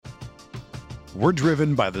We're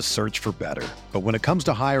driven by the search for better. But when it comes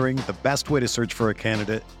to hiring, the best way to search for a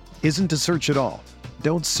candidate isn't to search at all.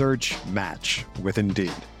 Don't search, match with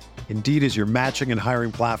Indeed. Indeed is your matching and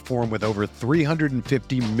hiring platform with over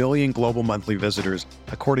 350 million global monthly visitors,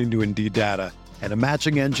 according to Indeed data, and a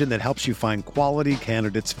matching engine that helps you find quality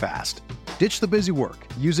candidates fast. Ditch the busy work.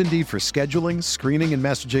 Use Indeed for scheduling, screening, and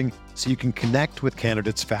messaging so you can connect with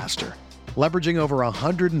candidates faster. Leveraging over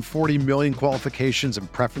 140 million qualifications and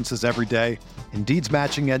preferences every day, Indeed's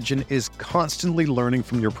matching engine is constantly learning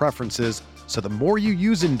from your preferences, so the more you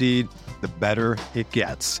use Indeed, the better it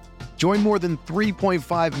gets. Join more than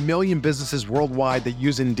 3.5 million businesses worldwide that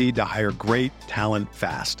use Indeed to hire great talent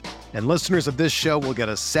fast. And listeners of this show will get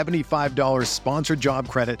a $75 sponsored job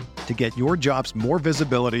credit to get your jobs more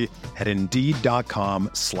visibility at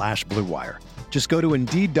Indeed.com/Blue Wire. Just go to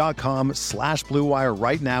Indeed.com/Blue Wire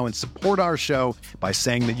right now and support our show by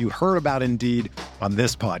saying that you heard about Indeed on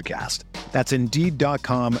this podcast. That's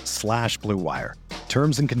Indeed.com/Blue Wire.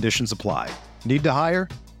 Terms and conditions apply. Need to hire?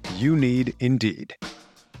 You need Indeed.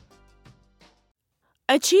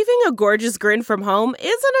 Achieving a gorgeous grin from home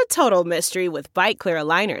isn't a total mystery with Bite Clear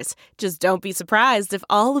aligners. Just don't be surprised if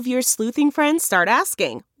all of your sleuthing friends start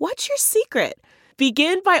asking, "What's your secret?"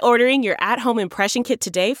 Begin by ordering your at-home impression kit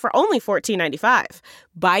today for only $14.95.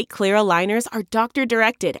 Bite Clear aligners are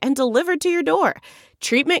doctor-directed and delivered to your door.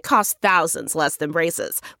 Treatment costs thousands less than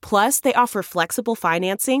braces. Plus, they offer flexible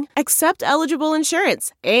financing, accept eligible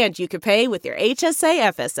insurance, and you can pay with your HSA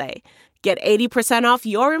FSA. Get 80% off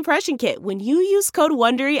your impression kit when you use code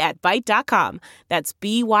WONDERY at Byte.com. That's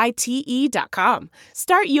BYTE.com.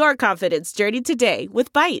 Start your confidence journey today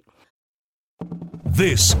with Byte.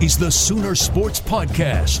 This is the Sooner Sports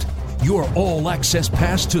Podcast, your all-access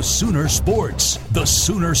pass to Sooner Sports. The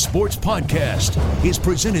Sooner Sports Podcast is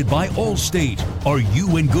presented by Allstate. Are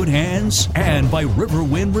you in good hands? And by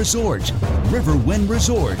Riverwind Resort. Riverwind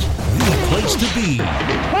Resort, the place to be.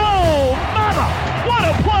 Oh, mama! What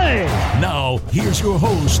a play! Now, here's your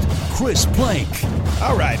host, Chris Plank.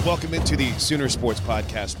 All right, welcome into the Sooner Sports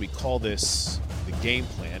Podcast. We call this the game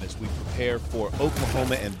plan as we prepare for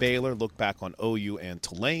Oklahoma and Baylor, look back on OU and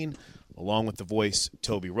Tulane, along with the voice,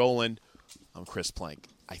 Toby Rowland. I'm Chris Plank.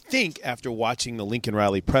 I think after watching the Lincoln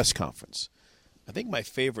Riley press conference, I think my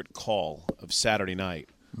favorite call of Saturday night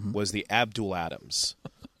was the Abdul Adams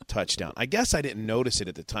touchdown. I guess I didn't notice it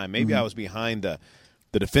at the time. Maybe I was behind the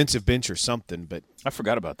defensive bench or something, but I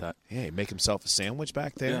forgot about that. Yeah, he make himself a sandwich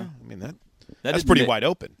back there. Yeah. I mean, that's pretty wide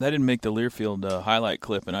open. That didn't make the Learfield highlight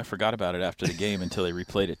clip, and I forgot about it after the game until they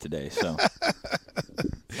replayed it today. So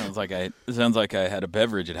sounds like I had a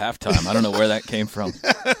beverage at halftime. I don't know where that came from.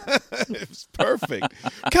 It was perfect.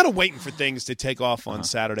 Kind of waiting for things to take off on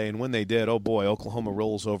Saturday, and when they did, oh boy, Oklahoma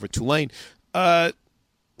rolls over Tulane. So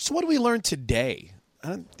what do we learn today?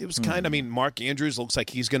 It was kind of, I mean, Mark Andrews looks like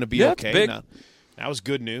he's going to be okay. Now, that was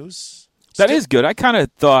good news. That is good. I kind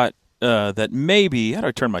of thought that maybe – how do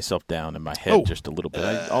I turn myself down in my head just a little bit?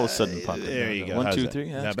 All of a sudden popped there you go. 1, 2, 3.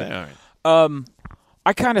 Yeah, all right.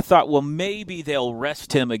 I kind of thought, well, maybe they'll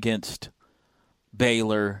rest him against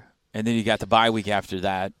Baylor, and then you got the bye week after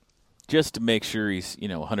that just to make sure he's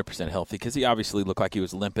 100% healthy because he obviously looked like he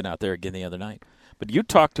was limping out there again the other night. But you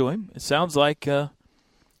talked to him. It sounds like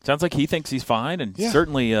he thinks he's fine, and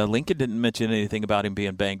certainly Lincoln didn't mention anything about him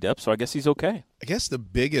being banged up, so I guess he's okay. I guess the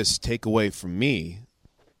biggest takeaway from me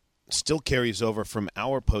still carries over from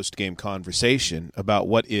our post-game conversation about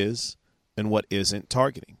what is and what isn't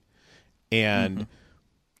targeting. And,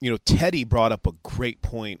 Teddy brought up a great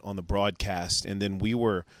point on the broadcast, and then we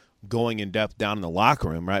were going in depth down in the locker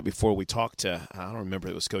room right before we talked to, I don't remember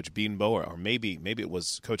if it was Coach Beanbow or maybe it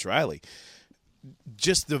was Coach Riley.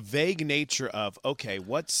 Just the vague nature of, okay,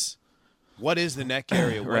 what is the neck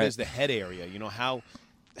area? What is the head area?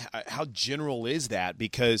 How general is that?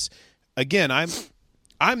 Because, again,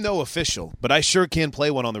 I'm no official, but I sure can play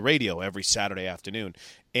one on the radio every Saturday afternoon.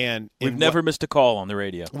 And we've never missed a call on the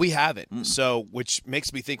radio. We haven't. So, which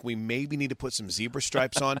makes me think we maybe need to put some zebra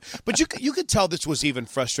stripes on. But you could tell this was even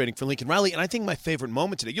frustrating for Lincoln Riley. And I think my favorite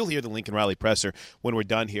moment today, you'll hear the Lincoln Riley presser when we're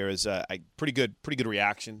done here, is a pretty good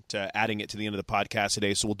reaction to adding it to the end of the podcast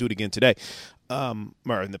today. So we'll do it again today.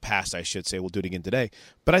 Or in the past, I should say, we'll do it again today.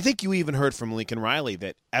 But I think you even heard from Lincoln Riley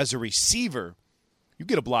that as a receiver, you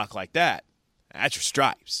get a block like that. That's your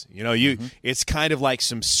stripes. It's kind of like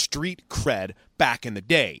some street cred back in the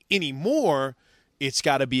day. Anymore, it's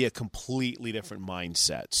got to be a completely different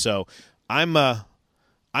mindset. So I'm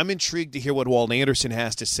intrigued to hear what Walt Anderson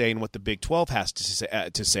has to say and what the Big 12 has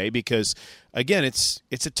to say because, again, it's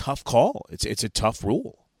a tough call. It's a tough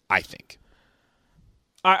rule, I think.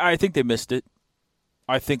 I think they missed it.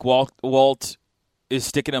 I think Walt is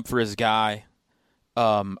sticking up for his guy.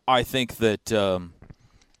 I think that,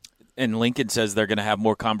 and Lincoln says they're going to have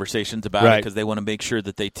more conversations about it because they want to make sure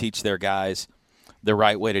that they teach their guys the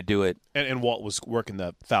right way to do it. And Walt was working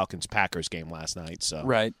the Falcons-Packers game last night. So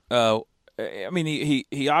right. I mean,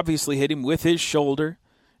 he obviously hit him with his shoulder,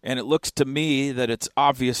 and it looks to me that it's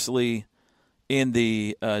obviously in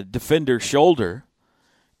the defender's shoulder,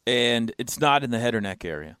 and it's not in the head or neck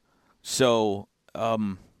area. So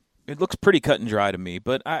it looks pretty cut and dry to me.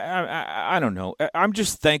 But I don't know. I'm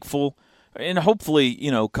just thankful, and hopefully,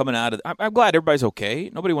 coming out of I'm glad everybody's okay.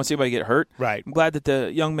 Nobody wants anybody to get hurt. Right. I'm glad that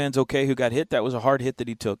the young man's okay who got hit. That was a hard hit that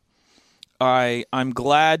he took. I'm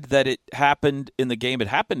glad that it happened in the game it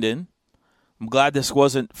happened in. I'm glad this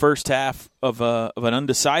wasn't first half of an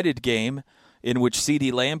undecided game in which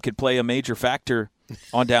CeeDee Lamb could play a major factor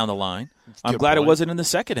on down the line. I'm glad it wasn't in the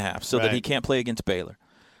second half so that he can't play against Baylor.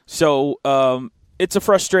 So it's a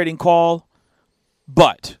frustrating call,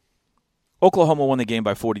 but Oklahoma won the game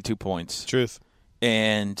by 42 points. Truth.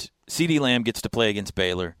 And CeeDee Lamb gets to play against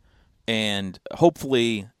Baylor, and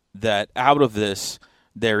hopefully that out of this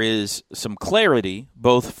there is some clarity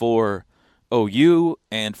both for OU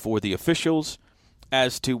and for the officials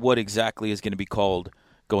as to what exactly is going to be called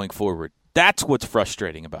going forward. That's what's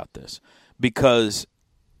frustrating about this, because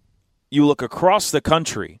you look across the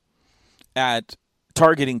country at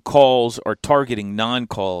targeting calls or targeting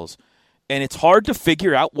non-calls, and it's hard to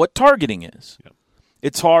figure out what targeting is. Yep.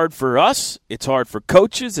 It's hard for us. It's hard for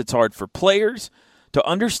coaches. It's hard for players to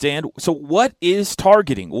understand. So what is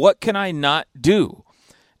targeting? What can I not do?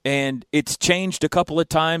 And it's changed a couple of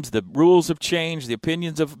times. The rules have changed. The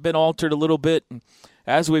opinions have been altered a little bit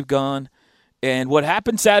as we've gone. And what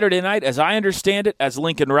happened Saturday night, as I understand it, as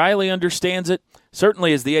Lincoln Riley understands it,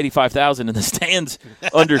 certainly as the 85,000 in the stands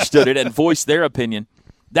understood it and voiced their opinion,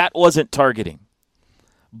 that wasn't targeting.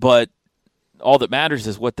 But all that matters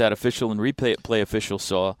is what that official and replay official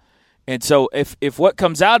saw. And so if what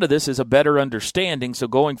comes out of this is a better understanding, so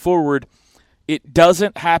going forward, it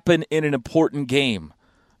doesn't happen in an important game.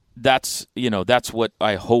 That's what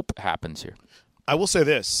I hope happens here. I will say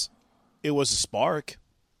this. It was a spark.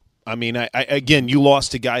 I mean, again, you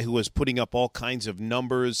lost a guy who was putting up all kinds of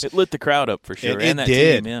numbers. It lit the crowd up for sure. It that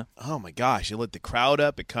did. Team, yeah. Oh, my gosh. It lit the crowd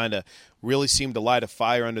up. It kind of really seemed to light a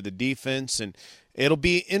fire under the defense. And it'll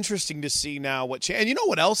be interesting to see now what – and you know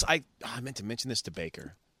what else? I meant to mention this to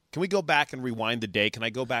Baker. Can we go back and rewind the day? Can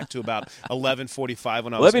I go back to about 11:45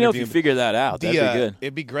 when I was Let me know if you figure that out. That'd be good.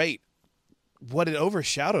 It'd be great. What it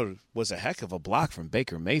overshadowed was a heck of a block from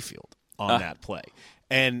Baker Mayfield on that play.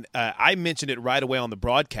 And I mentioned it right away on the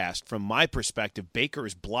broadcast. From my perspective,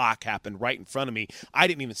 Baker's block happened right in front of me. I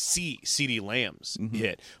didn't even see CeeDee Lamb's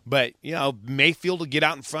hit. But, Mayfield will get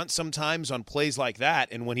out in front sometimes on plays like that.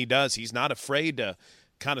 And when he does, he's not afraid to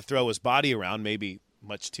kind of throw his body around, maybe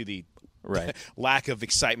much to the lack of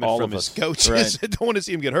excitement from his coaches. Right. I don't want to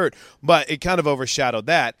see him get hurt. But it kind of overshadowed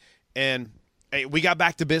that. And we got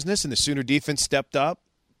back to business, and the Sooner defense stepped up.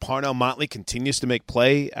 Parnell Motley continues to make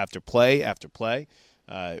play after play after play.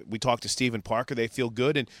 We talked to Stephen Parker. They feel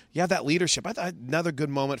good. And you have that leadership. I thought another good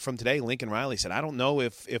moment from today, Lincoln Riley said, I don't know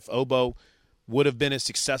if Obo would have been as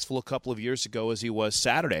successful a couple of years ago as he was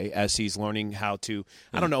Saturday, as he's learning how to,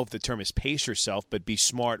 I don't know if the term is pace yourself, but be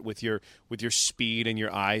smart with your speed and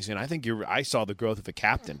your eyes. And I think I saw the growth of a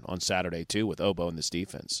captain on Saturday, too, with Obo in this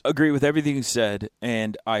defense. Agree with everything you said,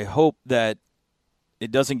 and I hope that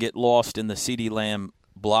it doesn't get lost in the CeeDee Lamb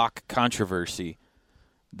block controversy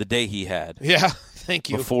the day he had. Yeah, thank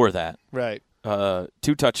you. Before that. Right.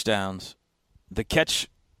 2 touchdowns. The catch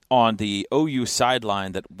on the OU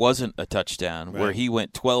sideline that wasn't a touchdown, where he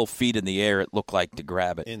went 12 feet in the air, it looked like, to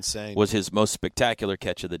grab it. Insane. Was his most spectacular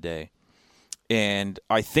catch of the day. And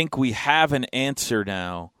I think we have an answer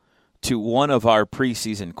now to one of our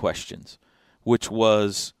preseason questions, which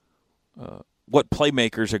was what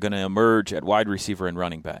playmakers are going to emerge at wide receiver and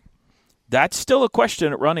running back. That's still a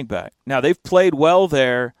question at running back. Now, they've played well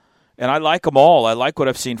there, and I like them all. I like what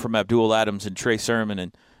I've seen from Abdul Adams and Trey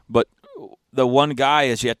Sermon, but the one guy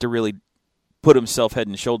has yet to really put himself head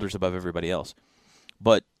and shoulders above everybody else.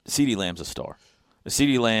 But CeeDee Lamb's a star.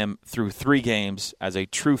 CeeDee Lamb, through 3 games as a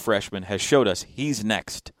true freshman, has showed us he's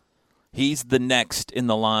next. He's the next in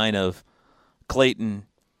the line of Clayton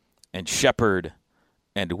and Shepard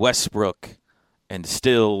and Westbrook and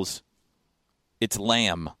Stills. It's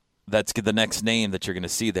Lamb. That's the next name that you're going to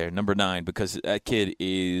see there, number 9, because that kid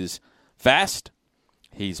is fast.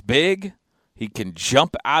 He's big. He can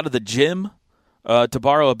jump out of the gym, to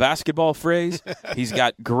borrow a basketball phrase. He's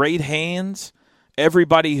got great hands.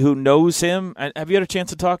 Everybody who knows him, have you had a chance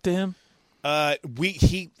to talk to him?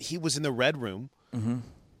 He was in the Red Room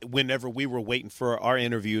whenever we were waiting for our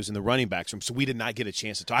interviews in the running backs room, so we did not get a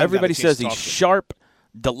chance to talk. Everybody says he's sharp,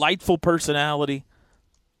 delightful personality.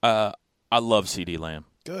 I love CeeDee Lamb.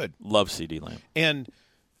 Good. Love CeeDee Lamb. And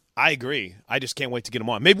I agree. I just can't wait to get him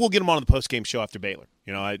on. Maybe we'll get him on the post-game show after Baylor.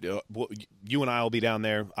 You know, you and I will be down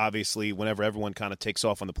there, obviously, whenever everyone kind of takes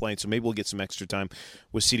off on the plane, so maybe we'll get some extra time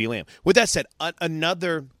with CeeDee Lamb. With that said,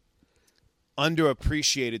 another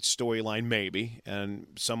underappreciated storyline maybe, and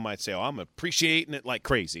some might say, I'm appreciating it like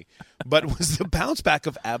crazy, but it was the bounce back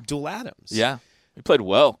of Abdul Adams. Yeah, he played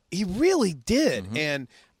well. He really did. Mm-hmm. And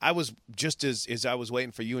I was just as I was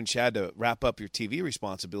waiting for you and Chad to wrap up your TV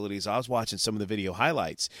responsibilities, I was watching some of the video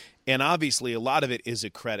highlights, and obviously a lot of it is a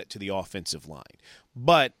credit to the offensive line.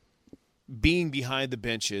 But being behind the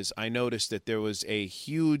benches, I noticed that there was a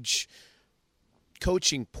huge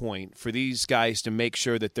coaching point for these guys to make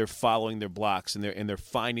sure that they're following their blocks and they're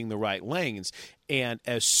finding the right lanes. And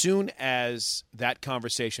as soon as that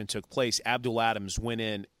conversation took place, Abdul Adams went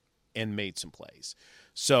in and made some plays.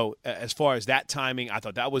 So as far as that timing, I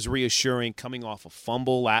thought that was reassuring. Coming off a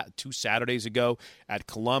fumble 2 Saturdays ago at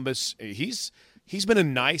Columbus, he's been a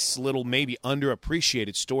nice little maybe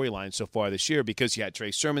underappreciated storyline so far this year, because you had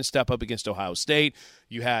Trey Sermon step up against Ohio State.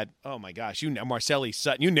 You had, oh my gosh, Marcelli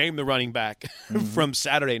Sutton. You named the running back from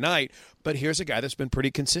Saturday night. But here's a guy that's been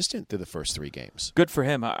pretty consistent through the first 3 games. Good for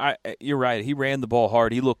him. You're right. He ran the ball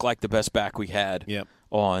hard. He looked like the best back we had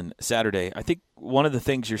on Saturday. I think one of the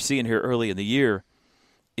things you're seeing here early in the year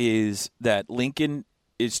is that Lincoln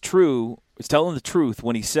is telling the truth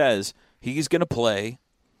when he says he's going to play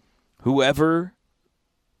whoever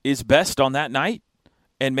is best on that night,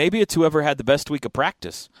 and maybe it's whoever had the best week of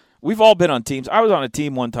practice. We've all been on teams. I was on a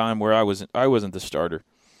team one time where I wasn't the starter,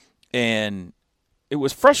 and it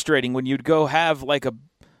was frustrating when you'd go have like a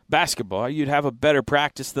basketball. You'd have a better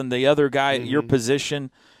practice than the other guy at your position,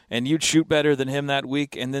 and you'd shoot better than him that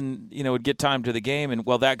week, and then it'd get time to the game, and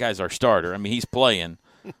well, that guy's our starter. I mean, he's playing.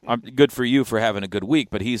 Good for you for having a good week,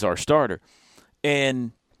 but he's our starter,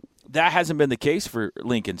 and that hasn't been the case for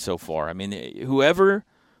Lincoln so far. I mean, whoever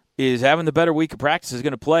is having the better week of practice is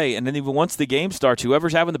going to play, and then even once the game starts,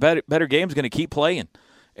 whoever's having the better game is going to keep playing.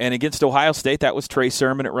 And against Ohio State, that was Trey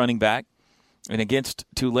Sermon at running back. And against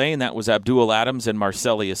Tulane, that was Abdul Adams and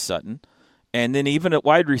Marcellius Sutton. And then even at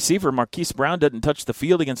wide receiver, Marquise Brown doesn't touch the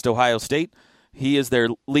field against Ohio State. He is their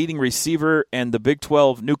leading receiver and the Big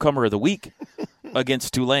 12 newcomer of the week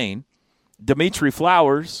against Tulane. Dimitri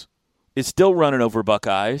Flowers is still running over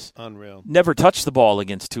Buckeyes. Unreal. Never touched the ball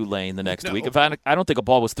against Tulane the next week. In fact, I don't think a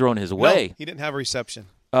ball was thrown his way. No, he didn't have a reception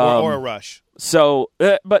or a rush. So,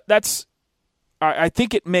 but I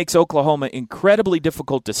think it makes Oklahoma incredibly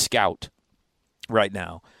difficult to scout right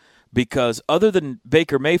now, because other than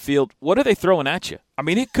Baker Mayfield, what are they throwing at you? I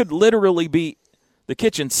mean, it could literally be the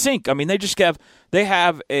kitchen sink. I mean, Lincoln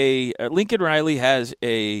Riley has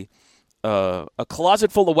a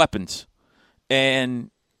closet full of weapons,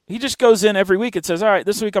 and he just goes in every week and says, all right,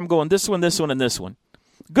 this week I'm going this one, and this one.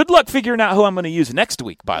 Good luck figuring out who I'm going to use next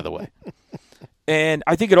week, by the way. And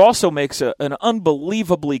I think it also makes an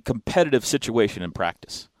unbelievably competitive situation in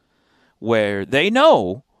practice, where they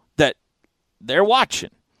know that they're watching,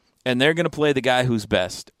 and they're going to play the guy who's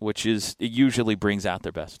best, which is it usually brings out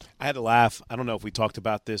their best. I had to laugh. I don't know if we talked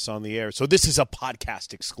about this on the air. So this is a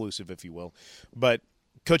podcast exclusive, if you will. But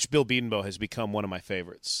Coach Bill Bedenbaugh has become one of my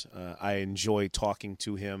favorites. I enjoy talking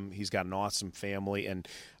to him. He's got an awesome family, and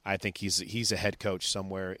I think he's a head coach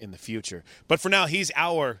somewhere in the future. But for now, he's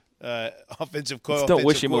our offensive coordinator. Don't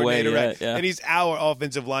wish him away yet, yeah. And he's our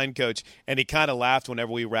offensive line coach. And he kind of laughed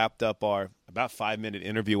whenever we wrapped up our about 5-minute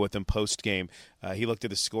interview with him post-game. He looked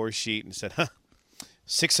at the score sheet and said,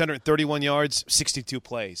 631 yards, 62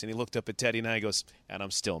 plays. And he looked up at Teddy and I goes, and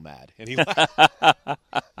I'm still mad. And he laughed.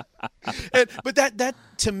 But that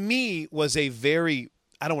to me was a very,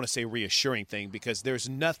 I don't want to say reassuring thing, because there's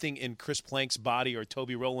nothing in Chris Plank's body or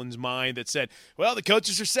Toby Rowland's mind that said, well, the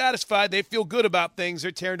coaches are satisfied. They feel good about things.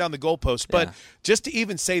 They're tearing down the goalpost. Yeah. But just to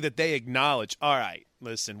even say that they acknowledge, all right,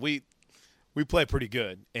 listen, we play pretty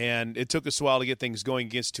good, and it took us a while to get things going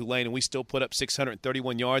against Tulane, and we still put up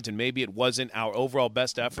 631 yards, and maybe it wasn't our overall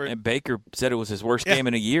best effort. And Baker said it was his worst game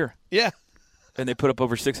in a year. Yeah. And they put up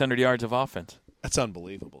over 600 yards of offense. That's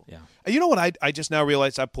unbelievable. Yeah. You know what I just now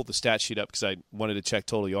realized? I pulled the stat sheet up because I wanted to check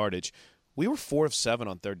total yardage. We were 4 of 7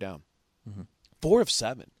 on third down. Mm-hmm. 4 of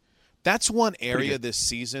 7. That's one area this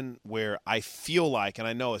season where I feel like, and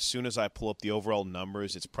I know as soon as I pull up the overall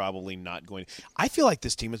numbers, it's probably not going to – I feel like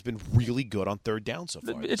this team has been really good on third down so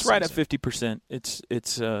far. It's right at 50%. It's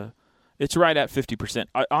right at 50%.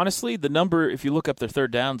 Honestly, the number, if you look up their third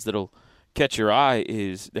downs that'll catch your eye,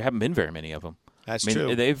 is there haven't been very many of them. That's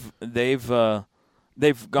true. They've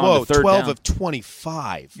They've gone to third 12 down. of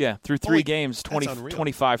 25. Yeah, through three games,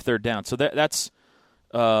 25 third down. So that's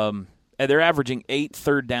and they're averaging 8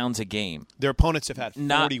 third downs a game. Their opponents have had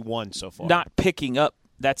 41 so far. Not picking up.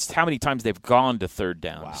 That's how many times they've gone to third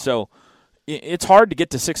down. Wow. So it's hard to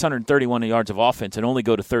get to 631 yards of offense and only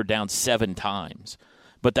go to third down 7 times.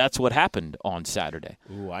 But that's what happened on Saturday.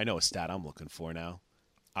 Ooh, I know a stat I'm looking for now.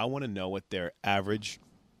 I want to know what their average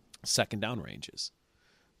second down range is.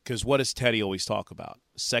 Because what does Teddy always talk about?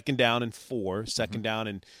 Second down and 4, second down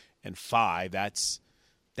and 5.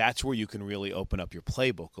 That's where you can really open up your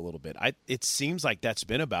playbook a little bit. It seems like that's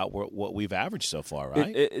been about what we've averaged so far,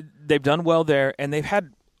 right? They've done well there, and they've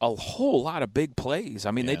had a whole lot of big plays.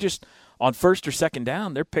 I mean, they just, on first or second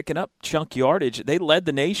down, they're picking up chunk yardage. They led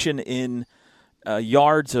the nation in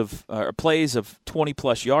yards of plays of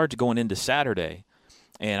 20-plus yards going into Saturday.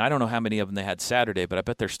 And I don't know how many of them they had Saturday, but I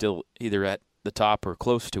bet they're still either at the top or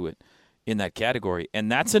close to it in that category.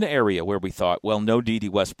 And that's an area where we thought, well, no D.D.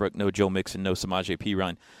 Westbrook, no Joe Mixon, no Samaje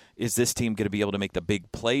Perine. Is this team going to be able to make the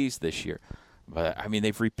big plays this year? But, I mean,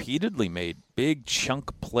 they've repeatedly made big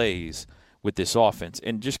chunk plays with this offense.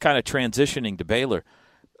 And just kind of transitioning to Baylor,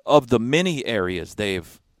 of the many areas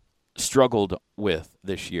they've struggled with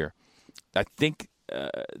this year, I think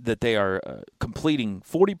that they are completing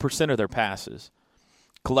 40% of their passes.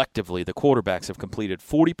 Collectively, the quarterbacks have completed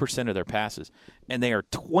 40% of their passes, and they are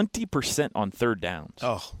 20% on third downs.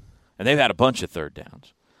 Oh. And they've had a bunch of third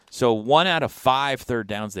downs. So 1 out of 5 third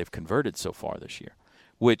downs they've converted so far this year,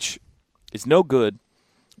 which is no good,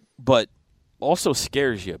 but also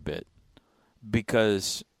scares you a bit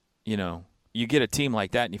because, you get a team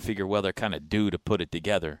like that and you figure, well, they're kind of due to put it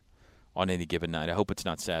together on any given night. I hope it's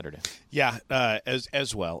not Saturday. Yeah,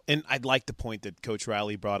 as well. And I'd like the point that Coach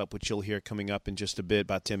Riley brought up, which you'll hear coming up in just a bit,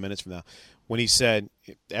 about 10 minutes from now, when he said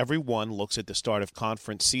everyone looks at the start of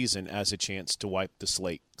conference season as a chance to wipe the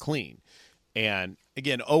slate clean. And,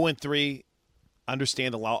 again, 0-3,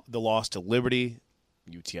 understand the loss to Liberty,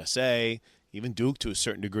 UTSA, even Duke to a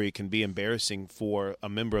certain degree can be embarrassing for a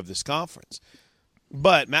member of this conference.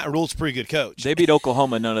 But Matt Rule's a pretty good coach. They beat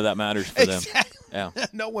Oklahoma. None of that matters for them. Yeah.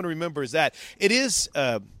 No one remembers that. It is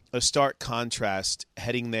a stark contrast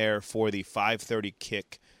heading there for the 5:30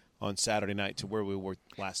 kick on Saturday night to where we were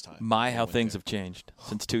last time. How things have changed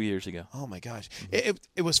since 2 years ago. Oh, my gosh.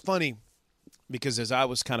 It was funny because as I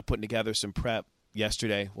was kind of putting together some prep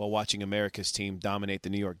yesterday while watching America's team dominate the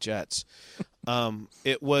New York Jets,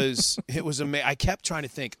 it was amazing. I kept trying to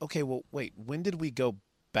think, okay, well, wait, when did we go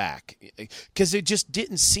back? Because it just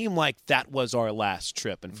didn't seem like that was our last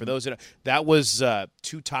trip. And for those that was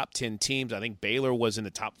 2 top 10 teams. I think Baylor was in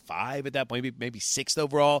the top 5 at that point, maybe 6th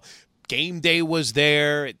overall. Game day was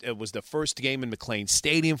there. It was the first game in McLean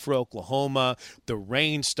Stadium for Oklahoma. The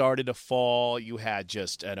rain started to fall. You had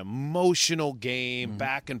just an emotional game,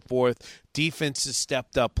 back and forth. Defenses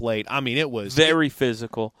stepped up late. I mean, it was very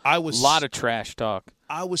physical. A lot of trash talk.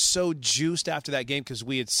 I was so juiced after that game because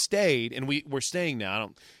we had stayed, and we're staying now.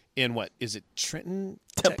 In what is it? Trenton?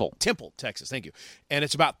 Temple, Texas. Thank you. And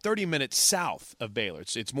it's about 30 minutes south of Baylor.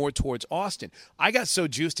 It's more towards Austin. I got so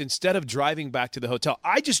juiced, instead of driving back to the hotel,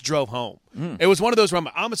 I just drove home. It was one of those where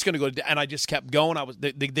I'm just going to go, and I just kept going. I was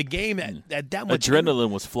the game at that much adrenaline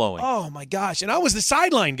was flowing. Oh my gosh! And I was the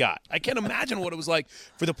sideline guy. I can't imagine what it was like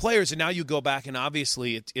for the players. And now you go back, and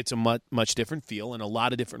obviously it's a much different feel, and a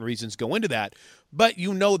lot of different reasons go into that. But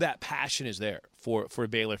that passion is there for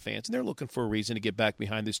Baylor fans, and they're looking for a reason to get back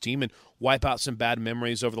behind this team and wipe out some bad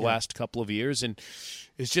memories over the last couple of years. And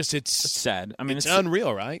it's sad. I mean, it's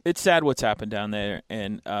unreal, right? It's sad what's happened down there,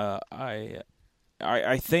 and I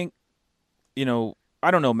think,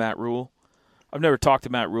 I don't know Matt Rule. I've never talked to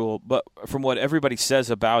Matt Rule, but from what everybody says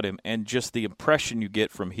about him and just the impression you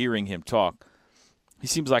get from hearing him talk, he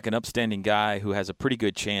seems like an upstanding guy who has a pretty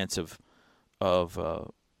good chance of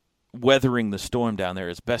weathering the storm down there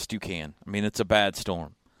as best you can. I mean, it's a bad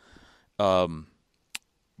storm.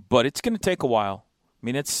 But it's going to take a while. I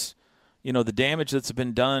mean, it's, the damage that's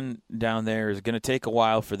been done down there is going to take a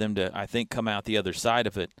while for them to, I think, come out the other side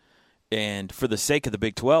of it. And for the sake of the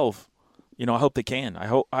Big 12, I hope they can. I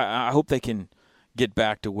hope they can get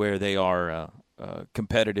back to where they are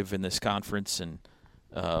competitive in this conference and,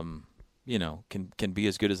 can be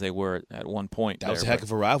as good as they were at one point. That was a heck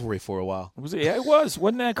of a rivalry for a while. It was.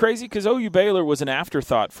 Wasn't that crazy? Because OU Baylor was an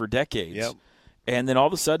afterthought for decades. Yep. And then all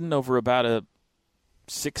of a sudden, over about a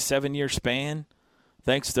 6-7 year span,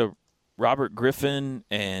 thanks to Robert Griffin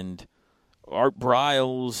and Art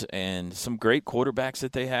Briles and some great quarterbacks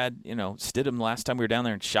that they had, Stidham last time we were down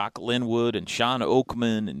there, and Shock Linwood and Sean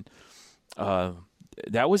Oakman, and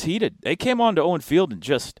that was heated. They came on to Owen Field and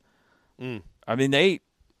just, I mean,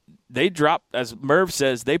 they dropped, as Merv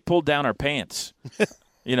says, they pulled down our pants.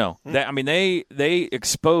 They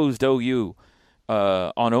exposed OU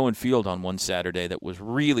on Owen Field on one Saturday that was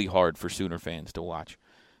really hard for Sooner fans to watch,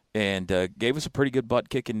 and gave us a pretty good butt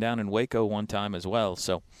kicking down in Waco one time as well.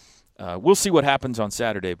 So we'll see what happens on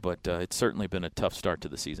Saturday, but it's certainly been a tough start to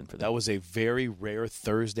the season for them. That was a very rare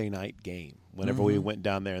Thursday night game. Whenever we went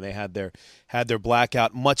down there, and they had their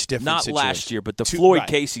blackout, much different. Not situation. last year, but the Floyd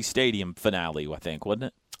Casey Stadium finale, I think, wasn't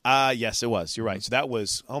it? Yes, it was. You're right. So that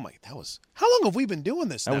was. How long have we been doing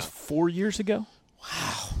this now? That was 4 years ago.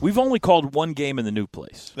 Wow. We've only called one game in the new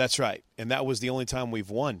place. That's right, and that was the only time we've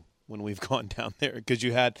won when we've gone down there, because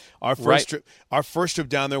you had our first trip. Our first trip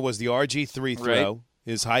down there was the RG3 throw. Right.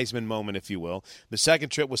 His Heisman moment, if you will. The second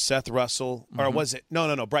trip was Seth Russell, or was it?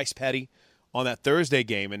 No, Bryce Petty on that Thursday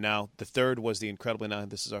game, and now the third was the incredibly now.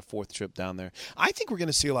 This is our fourth trip down there. I think we're going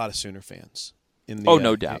to see a lot of Sooner fans in the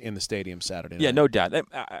no doubt in the stadium Saturday night. Yeah, no doubt.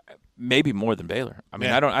 Maybe more than Baylor. I mean,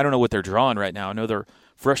 I don't know what they're drawing right now. I know they're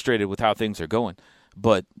frustrated with how things are going,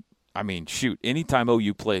 but I mean, shoot, anytime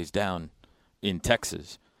OU plays down in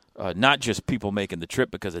Texas, not just people making the trip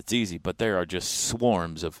because it's easy, but there are just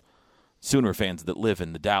swarms of Sooner fans that live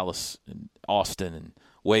in the Dallas and Austin and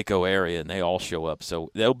Waco area, and they all show up.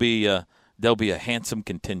 So there'll be a handsome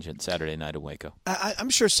contingent Saturday night in Waco.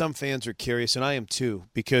 I'm sure some fans are curious, and I am too,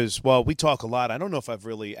 because while we talk a lot, I don't know if I've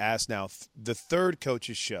really asked now. The third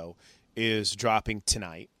coach's show is dropping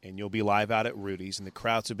tonight, and you'll be live out at Rudy's, and the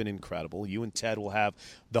crowds have been incredible. You and Ted will have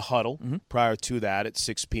the huddle prior to that at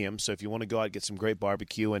 6 p.m., so if you want to go out and get some great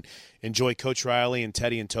barbecue and enjoy Coach Riley and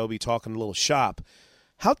Teddy and Toby talking a little shop,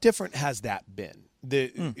 how different has that been?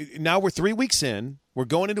 Now we're 3 weeks in. We're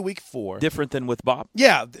going into week 4. Different than with Bob?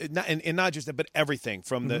 Yeah, and not just that, but everything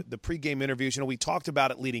from the pregame interviews. We talked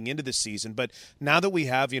about it leading into the season, but now that we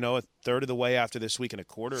have, a third of the way after this week and a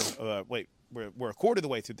quarter we're a quarter of the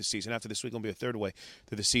way through the season. After this week, we'll be a third of the way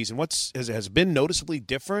through the season. Has been noticeably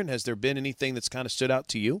different? Has there been anything that's kind of stood out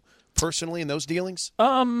to you personally in those dealings?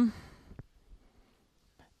 No,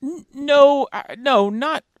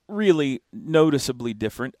 not really noticeably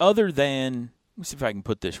different, other than, let me see if I can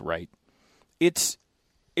put this right. It's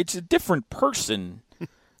a different person.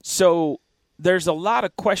 So there's a lot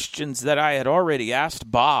of questions that I had already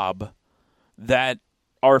asked Bob that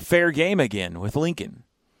are fair game again with Lincoln.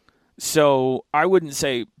 So I wouldn't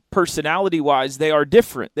say personality-wise they are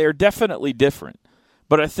different. They are definitely different.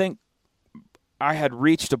 But I think I had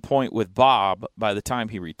reached a point with Bob by the time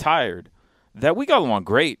he retired that we got along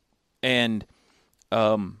great. And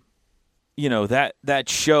that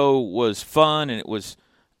show was fun, and it was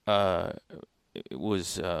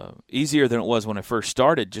easier than it was when I first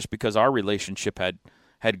started, just because our relationship had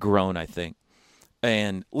grown, I think.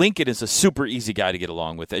 And Lincoln is a super easy guy to get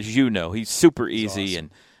along with, as you know. He's super easy. Awesome.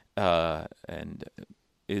 and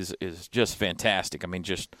is just fantastic. I mean,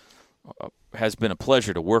 just has been a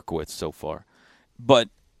pleasure to work with so far. But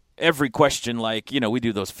every question, like, we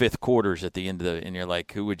do those fifth quarters at the end of and you're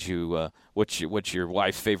like, who would you, what's your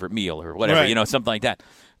wife's favorite meal or whatever, right. Something like that.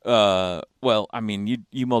 Well, I mean,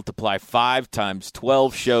 you multiply 5 times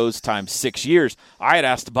 12 shows times 6 years. I had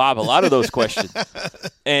asked Bob a lot of those questions,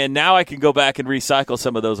 and now I can go back and recycle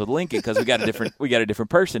some of those with Lincoln because we got a different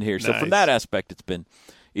person here. So nice. From that aspect, it's been.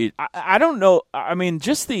 I don't know. I mean,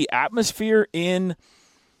 just the atmosphere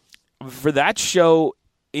for that show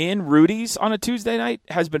in Rudy's on a Tuesday night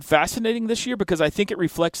has been fascinating this year because I think it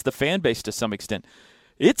reflects the fan base to some extent.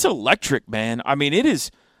 It's electric, man. I mean, it is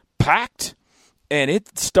packed, and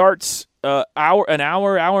it starts an hour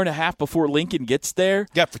and a half before Lincoln gets there.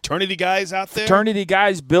 Got fraternity guys out there? Fraternity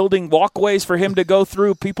guys building walkways for him to go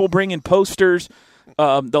through, people bringing posters.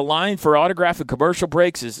 The line for autograph and commercial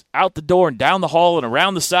breaks is out the door and down the hall and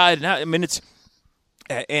around the side. And I mean,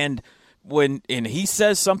 when he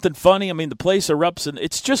says something funny, I mean, the place erupts, and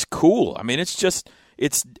it's just cool. I mean, it's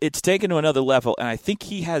taken to another level, and I think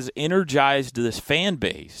he has energized this fan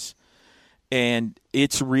base, and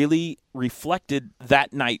it's really reflected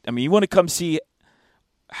that night. I mean, you want to come see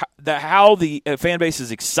how the fan base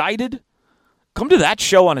is excited? Come to that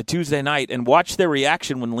show on a Tuesday night and watch their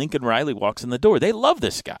reaction when Lincoln Riley walks in the door. They love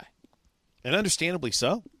this guy. And understandably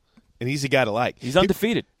so. And he's a guy to like. He's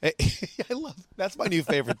undefeated. That's my new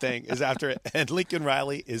favorite thing is and Lincoln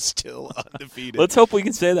Riley is still undefeated. Let's hope we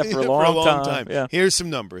can say that for a long time. Yeah. Here's some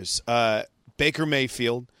numbers. Baker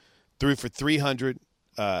Mayfield threw for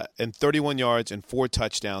 331 yards and 4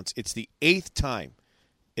 touchdowns. It's the 8th time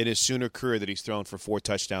in his Sooner career that he's thrown for 4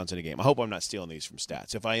 touchdowns in a game. I hope I'm not stealing these from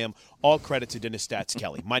stats. If I am, all credit to Dennis Stats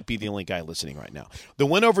Kelly. Might be the only guy listening right now. The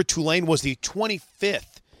win over Tulane was the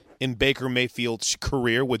 25th in Baker Mayfield's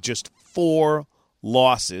career with just 4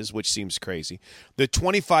 losses, which seems crazy. The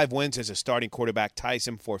 25 wins as a starting quarterback ties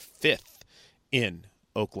him for 5th in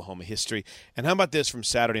Oklahoma history. And how about this from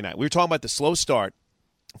Saturday night? We were talking about the slow start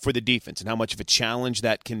for the defense and how much of a challenge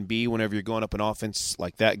that can be whenever you're going up an offense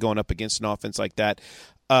like that, going up against an offense like that.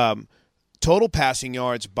 Total passing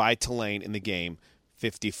yards by Tulane in the game,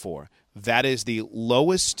 54. That is the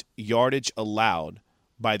lowest yardage allowed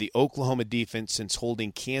by the Oklahoma defense since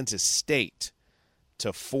holding Kansas State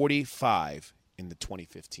to 45 in the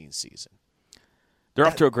 2015 season. They're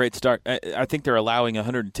off to a great start. I think they're allowing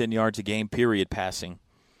 110 yards a game, period, passing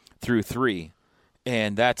through 3.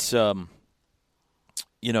 And that's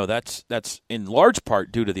that's in large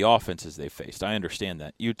part due to the offenses they faced. I understand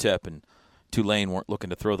that. UTEP and Tulane weren't looking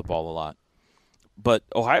to throw the ball a lot. But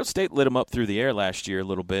Ohio State lit them up through the air last year a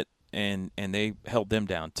little bit, and they held them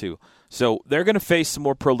down too. So they're going to face some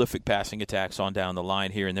more prolific passing attacks on down the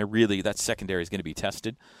line here, and that secondary is going to be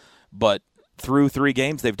tested. But through 3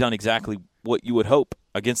 games, they've done exactly what you would hope.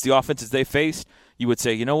 Against the offenses they faced, you would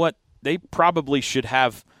say, you know what, they probably should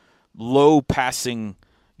have low passing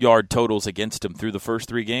yard totals against them through the first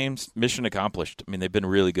 3 games. Mission accomplished. I mean, they've been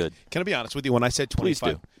really good. Can I be honest with you? When I said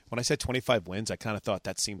 25 wins, I kind of thought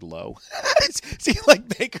that seemed low. See,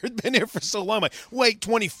 like Baker's been here for so long. I'm like, wait,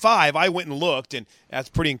 25? I went and looked, and that's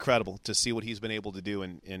pretty incredible to see what he's been able to do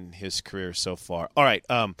in his career so far. All right,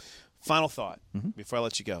 final thought before I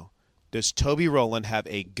let you go. Does Toby Rowland have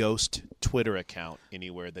a ghost Twitter account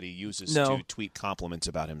anywhere that he uses to tweet compliments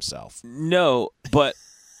about himself? No, but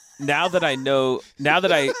now that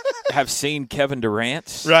I have seen Kevin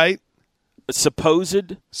Durant's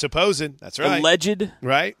supposed, that's right, alleged,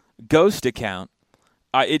 right, ghost account,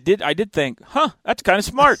 I did think, that's kind of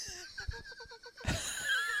smart.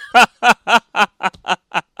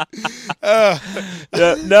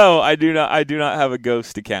 No, I do not. I do not have a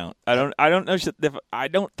ghost account. I don't know. I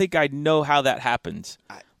don't think I know how that happens.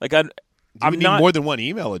 I'm need more than one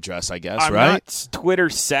email address, I guess. I'm right? Not Twitter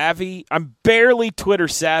savvy. I'm barely Twitter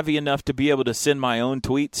savvy enough to be able to send my own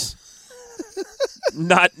tweets.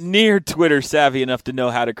 Not near Twitter savvy enough to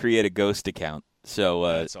know how to create a ghost account. So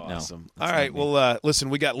that's awesome. No, all right. Well, listen,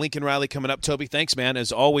 we got Lincoln Riley coming up. Toby, thanks, man.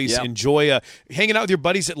 As always, enjoy hanging out with your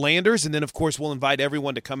buddies at Landers, and then, of course, we'll invite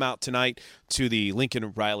everyone to come out tonight to the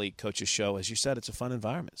Lincoln Riley Coaches Show. As you said, it's a fun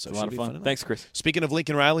environment. So it's a lot of fun. Thanks, Chris. Speaking of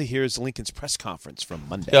Lincoln Riley, here's Lincoln's press conference from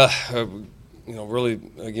Monday. Yeah, really,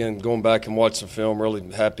 again, going back and watching the film,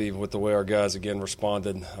 really happy with the way our guys again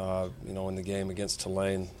responded. In the game against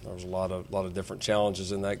Tulane, there was a lot of different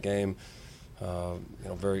challenges in that game.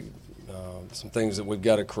 Some things that we've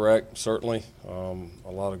got to correct, certainly.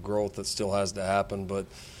 A lot of growth that still has to happen, but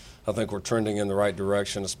I think we're trending in the right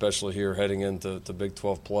direction, especially here heading into Big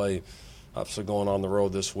 12 play. Obviously going on the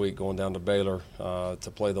road this week, going down to Baylor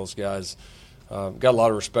to play those guys. Got a lot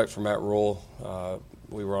of respect for Matt Rule.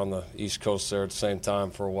 We were on the East Coast there at the same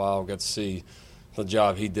time for a while. Got to see the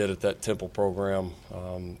job he did at that Temple program.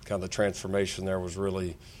 Kind of the transformation there was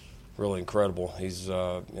really incredible. He's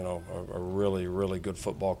a really, really good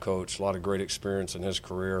football coach. A lot of great experience in his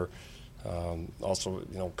career. Also,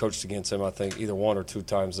 coached against him, I think, either 1 or 2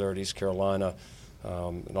 times there at East Carolina.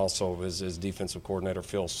 And also his defensive coordinator,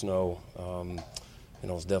 Phil Snow,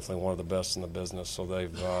 is definitely one of the best in the business. So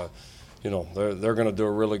they've, they're going to do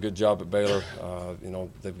a really good job at Baylor.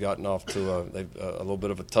 They've gotten off to a little bit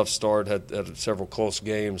of a tough start, had several close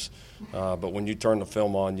games. But when you turn the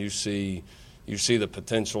film on, you see the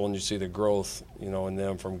potential and you see the growth, in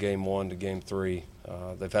them from game 1 to game 3.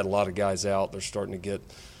 They've had a lot of guys out. They're starting to get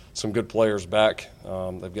some good players back.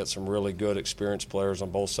 They've got some really good experienced players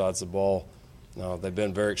on both sides of the ball. They've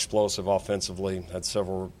been very explosive offensively. Had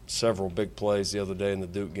several big plays the other day in the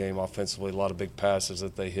Duke game offensively. A lot of big passes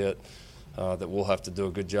that they hit that we'll have to do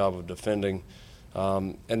a good job of defending.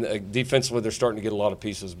 And defensively, they're starting to get a lot of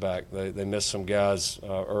pieces back. They missed some guys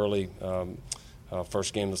early.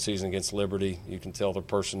 First game of the season against Liberty, you can tell their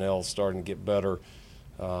personnel is starting to get better,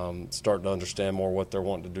 starting to understand more what they're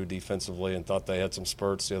wanting to do defensively, and thought they had some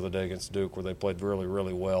spurts the other day against Duke where they played really,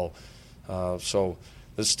 really well. So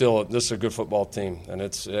this is a good football team, and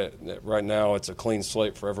right now it's a clean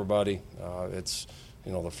slate for everybody. It's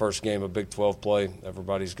the first game of Big 12 play.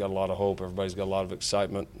 Everybody's got a lot of hope. Everybody's got a lot of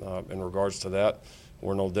excitement in regards to that.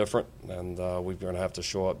 We're no different, and we're going to have to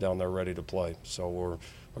show up down there ready to play. So we're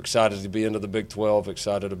excited to be into the Big 12,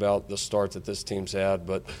 excited about the start that this team's had,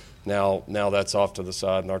 but now that's off to the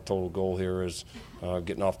side, and our total goal here is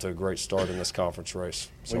getting off to a great start in this conference race.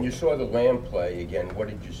 So, when you saw the Lamb play again, what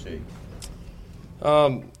did you see?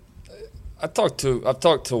 I've talked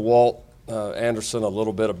to Walt Anderson a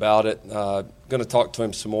little bit about it. Going to talk to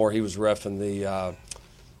him some more. He was reffing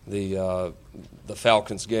the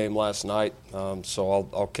Falcons game last night, so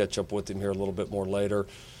I'll catch up with him here a little bit more later.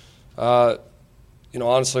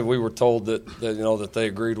 Honestly, we were told that they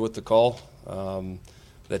agreed with the call,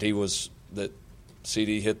 that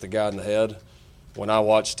CD hit the guy in the head. When I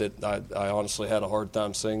watched it, I honestly had a hard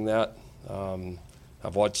time seeing that.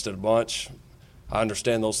 I've watched it a bunch. I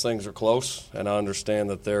understand those things are close, and I understand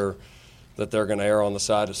that they're going to err on the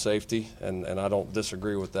side of safety, and I don't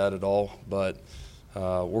disagree with that at all. But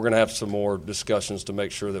we're going to have some more discussions to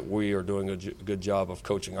make sure that we are doing a good job of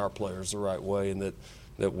coaching our players the right way, and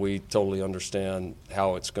that we totally understand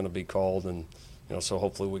how it's going to be called, and so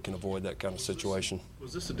hopefully we can avoid that kind of situation.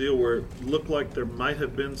 Was this a deal where it looked like there might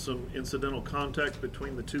have been some incidental contact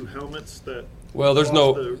between the two helmets that? Well, there's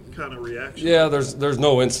no the kind of reaction. Yeah, there's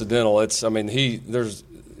no incidental. I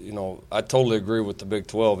totally agree with the Big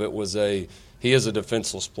 12. He is a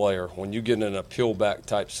defenseless player. When you get in a peel back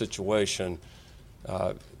type situation,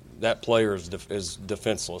 that player is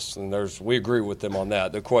defenseless, and we agree with them on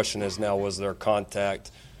that. The question is now, was there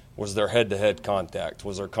contact? Was there head-to-head contact?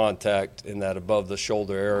 Was there contact in that above the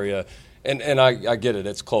shoulder area? And I get it.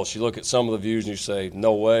 It's close. You look at some of the views and you say,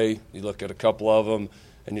 no way. You look at a couple of them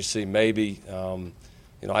and you see maybe.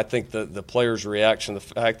 I think the player's reaction, the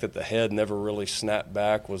fact that the head never really snapped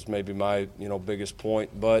back was maybe my biggest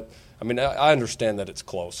point. But, I understand that it's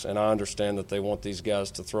close, and I understand that they want these guys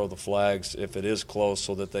to throw the flags if it is close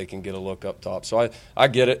so that they can get a look up top. So I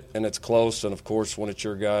get it, and it's close, and, of course, when it's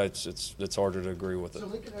your guy, it's harder to agree with it. So,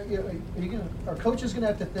 Lincoln, are coaches going to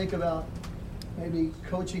have to think about maybe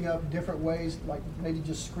coaching up different ways, like maybe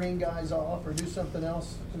just screen guys off or do something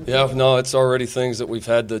else? No, it's already things that we've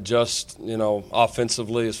had to adjust,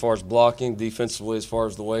 offensively as far as blocking, defensively as far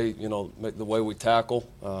as the way we tackle.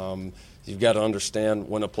 You've got to understand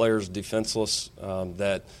when a player's defenseless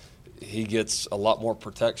that he gets a lot more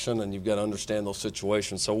protection, and you've got to understand those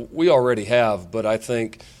situations. So we already have, but I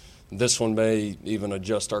think this one may even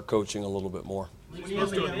adjust our coaching a little bit more. Is he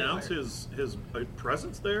supposed to announce his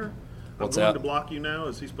presence there? What's I'm going that? to block you now.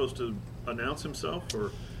 Is he supposed to announce himself,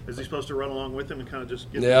 or is he supposed to run along with him and kind of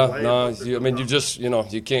just get Yeah, away? no, you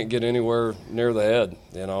can't get anywhere near the head,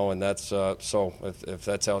 and that's so if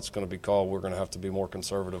that's how it's going to be called, we're going to have to be more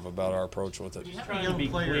conservative about our approach with it. Just trying to be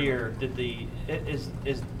clear, is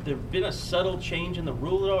there been a subtle change in the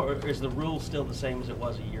rule at all, or is the rule still the same as it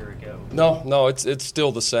was a year ago? No, it's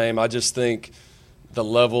still the same. I just think the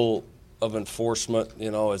level of enforcement,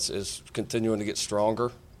 is continuing to get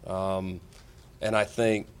stronger. And I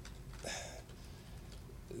think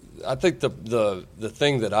the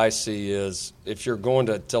thing that I see is if you're going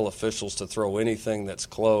to tell officials to throw anything that's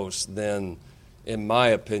close, then in my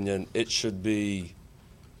opinion it should be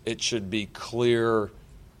clear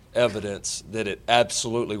evidence that it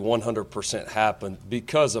absolutely 100% happened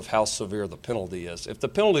because of how severe the penalty is. If the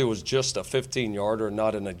penalty was just a 15-yarder,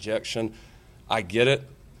 not an ejection, I get it.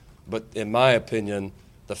 But in my opinion,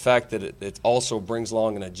 the fact that it also brings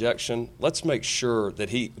along an ejection, let's make sure that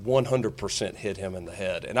he 100% hit him in the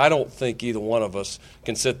head. And I don't think either one of us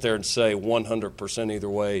can sit there and say 100% either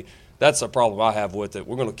way. That's the problem I have with it.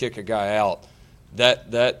 We're going to kick a guy out. That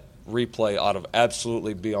replay ought to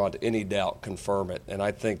absolutely, beyond any doubt, confirm it. And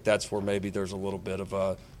I think that's where maybe there's a little bit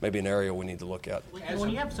of maybe an area we need to look at. When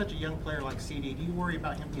you have such a young player like CD, do you worry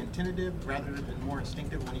about him being tentative rather than more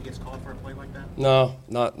instinctive when he gets called for a play like that? No,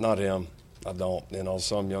 not him. I don't.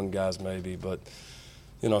 Some young guys maybe, but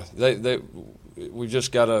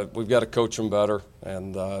we've got to coach him better,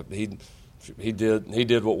 and he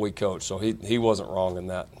did what we coached, so he wasn't wrong in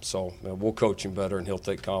that. So we'll coach him better, and he'll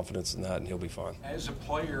take confidence in that, and he'll be fine. As a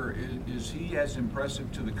player, is he as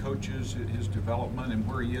impressive to the coaches, his development, and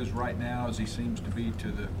where he is right now as he seems to be to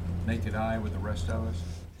the naked eye with the rest of us?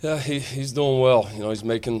 Yeah, he's doing well. He's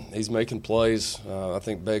making plays. I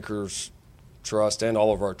think Baker's trust and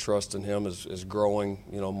all of our trust in him is growing,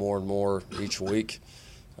 more and more each week.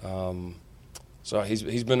 So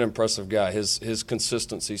he's been an impressive guy. His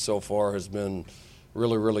consistency so far has been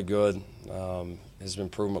really, really good. His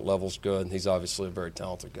improvement level's good, and he's obviously a very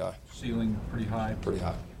talented guy. Ceiling pretty high. Pretty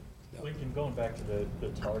high. Yep. Lincoln, going back to the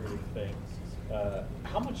targeting things,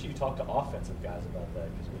 how much do you talk to offensive guys about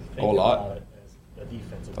that? Because we think about it as a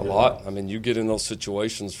defensive guy. A lot. You get in those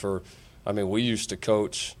situations we used to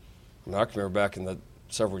coach. I can remember back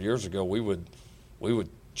several years ago, we would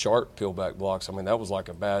chart peel back blocks. That was like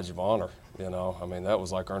a badge of honor. That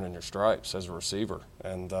was like earning your stripes as a receiver,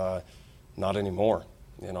 and not anymore.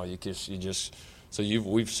 We've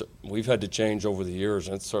had to change over the years,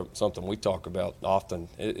 and it's something we talk about often.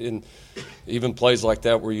 In even plays like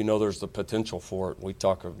that where there's the potential for it, we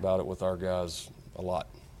talk about it with our guys a lot.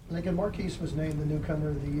 Lincoln Marquise was named the newcomer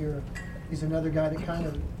of the year. He's another guy that kind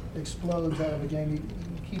of explodes out of a game. You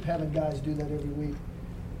keep having guys do that every week.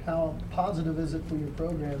 How positive is it for your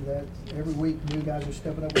program that every week new guys are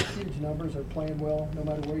stepping up with huge numbers, are playing well no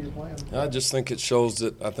matter where you're playing? I just think it shows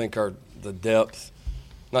that I think the depth,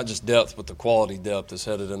 not just depth, but the quality depth is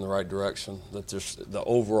headed in the right direction. That the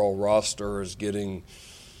overall roster is getting,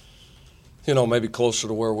 maybe closer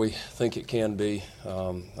to where we think it can be.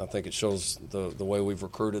 I think it shows the way we've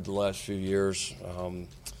recruited the last few years.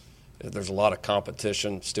 There's a lot of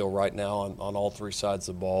competition still right now on all three sides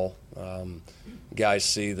of the ball. Guys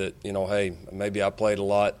see that, hey, maybe I played a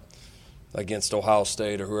lot against Ohio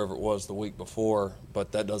State or whoever it was the week before,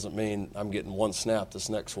 but that doesn't mean I'm getting one snap this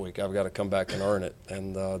next week. I've got to come back and earn it,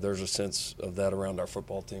 and there's a sense of that around our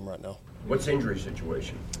football team right now. What's the injury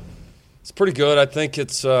situation? It's pretty good. I think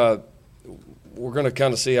it's we're going to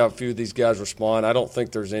kind of see how a few of these guys respond. I don't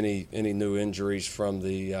think there's any new injuries from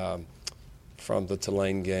the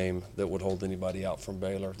Tulane game that would hold anybody out from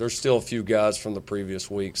Baylor. There's still a few guys from the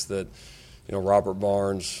previous weeks that, Robert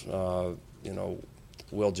Barnes,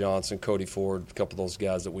 Will Johnson, Cody Ford, a couple of those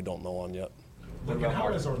guys that we don't know on yet. Lincoln, how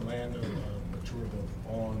does Orlando mature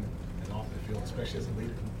both on and off the field, especially as a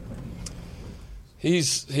leader?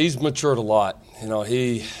 He's matured a lot.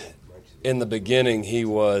 In the beginning he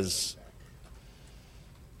was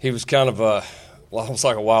kind of almost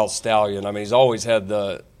like a wild stallion. I mean, he's always had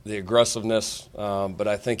the aggressiveness, but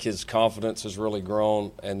I think his confidence has really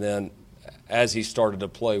grown. And then as he started to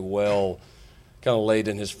play well, kind of late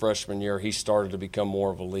in his freshman year, he started to become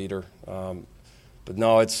more of a leader. But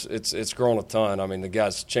no, it's grown a ton. I mean, the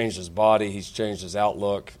guy's changed his body. He's changed his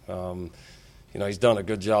outlook. He's done a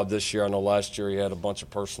good job this year. I know last year he had a bunch of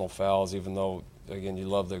personal fouls, even though, again, you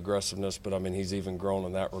love the aggressiveness. But, I mean, he's even grown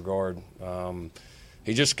in that regard.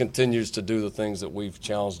 He just continues to do the things that we've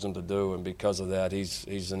challenged him to do, and because of that,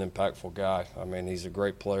 he's an impactful guy. I mean, he's a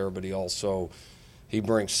great player, but he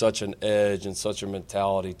brings such an edge and such a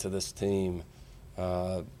mentality to this team,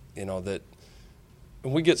 that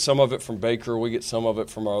we get some of it from Baker, we get some of it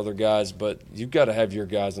from our other guys, but you've got to have your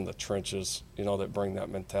guys in the trenches, that bring that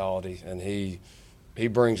mentality, and he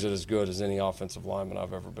brings it as good as any offensive lineman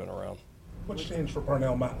I've ever been around. What's changed for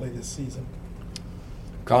Parnell Motley this season?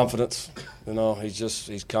 Confidence.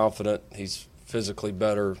 He's confident. He's physically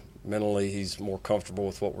better. Mentally, he's more comfortable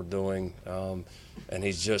with what we're doing. And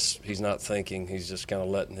he's not thinking. He's just kind of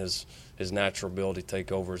letting his natural ability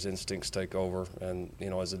take over, his instincts take over. And,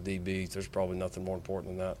 as a DB, there's probably nothing more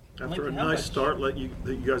important than that. After a nice start that you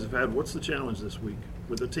guys have had, what's the challenge this week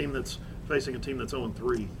with a team that's facing a team that's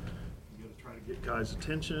 0-3? You got to try to get guys'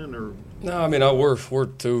 attention, or? No, I mean, we're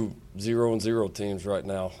 2 0-0 teams right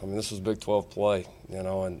now. I mean, this is Big 12 play,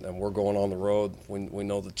 and we're going on the road. We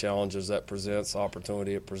know the challenges that presents, the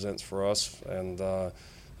opportunity it presents for us. And,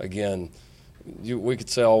 again, we could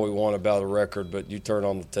say all we want about a record, but you turn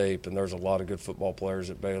on the tape, and there's a lot of good football players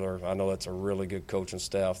at Baylor. I know that's a really good coaching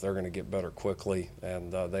staff. They're going to get better quickly,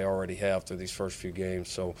 and they already have through these first few games.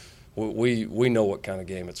 So we know what kind of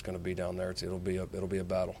game it's going to be down there. It'll be a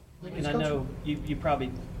battle. And I know you probably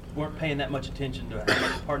weren't paying that much attention to how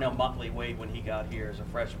much Parnell Motley weighed when he got here as a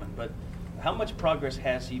freshman, but how much progress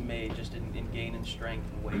has he made just in gaining strength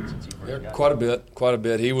and weight since he first got here? Quite a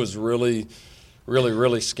bit. He was really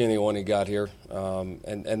skinny when he got here,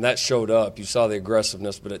 and that showed up. You saw the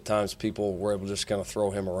aggressiveness, but at times people were able to just kind of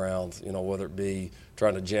throw him around, whether it be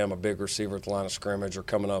trying to jam a big receiver at the line of scrimmage or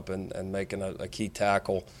coming up and making a key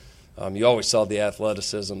tackle. You always saw the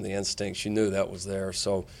athleticism, the instincts. You knew that was there.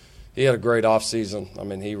 So he had a great offseason. I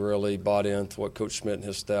mean, he really bought into what Coach Schmidt and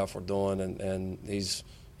his staff were doing, and he's,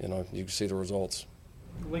 you can see the results.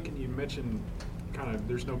 Lincoln, you mentioned kind of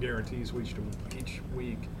there's no guarantees each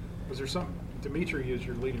week. Was there something? Dimitri is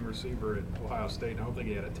your leading receiver at Ohio State, and I don't think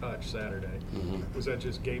he had a touch Saturday. Mm-hmm. Was that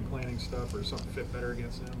just game planning stuff, or something fit better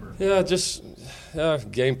against him? Or? Yeah, just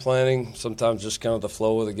game planning. Sometimes just kind of the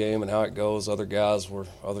flow of the game and how it goes. Other guys were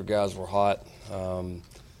hot.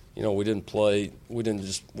 We didn't play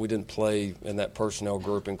in that personnel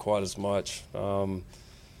grouping quite as much.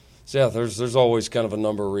 So yeah, there's always kind of a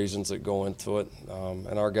number of reasons that go into it,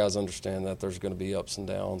 and our guys understand that there's going to be ups and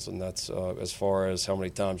downs, and that's as far as how many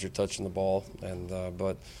times you're touching the ball. And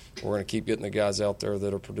but we're going to keep getting the guys out there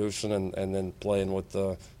that are producing, and then playing with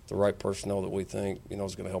the right personnel that we think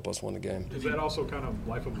is going to help us win the game. Is that also kind of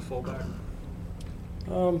life of a fullback?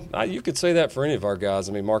 You could say that for any of our guys.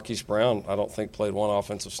 I mean, Marquise Brown, I don't think played one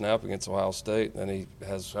offensive snap against Ohio State, and he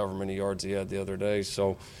has however many yards he had the other day.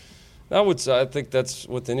 So I think that's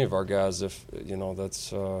with any of our guys. If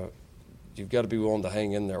that's you've got to be willing to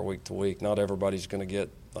hang in there week to week. Not everybody's going to get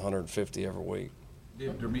 150 every week.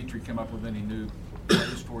 Did Dimitri come up with any new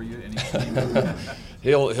plays for you?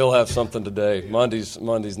 He'll have something today. Monday's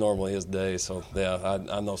normally his day, so yeah,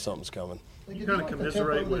 I know something's coming. You kind of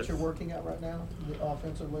commiserate with that you're working at right now,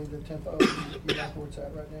 offensively, the tempo you like where it's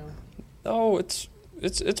at right now. No, it's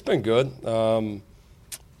been good.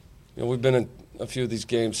 We've been in a few of these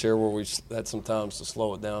games here where we've had some times to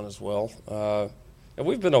slow it down as well, and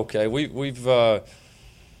we've been okay. We've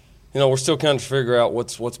we're still kind of figure out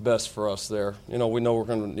what's best for us there. We know we're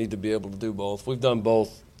going to need to be able to do both. We've done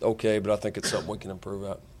both okay, but I think it's something we can improve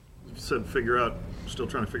at. You said still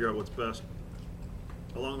trying to figure out what's best.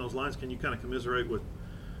 Along those lines, can you kind of commiserate with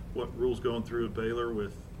what Rule's going through at Baylor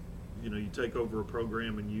with, you take over a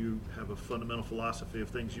program and you have a fundamental philosophy of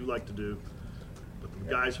things you like to do, but the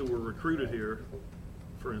guys who were recruited here,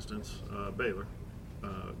 for instance, Baylor,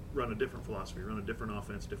 run a different philosophy, run a different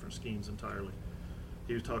offense, different schemes entirely.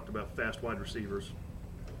 He talked about fast wide receivers,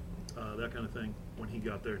 that kind of thing when he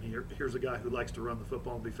got there. And here's a guy who likes to run the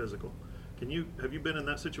football and be physical. Have you been in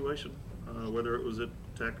that situation, whether it was at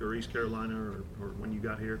Tech or East Carolina or when you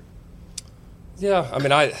got here? Yeah, I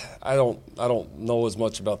mean, I don't know as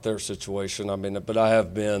much about their situation. I mean, but I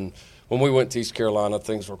have been. When we went to East Carolina,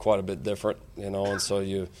 things were quite a bit different, and so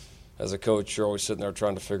you, as a coach, you're always sitting there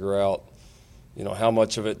trying to figure out, how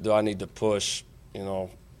much of it do I need to push,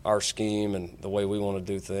 our scheme and the way we want to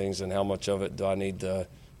do things, and how much of it do I need to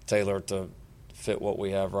tailor to fit what we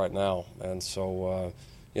have right now. And so,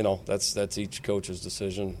 that's each coach's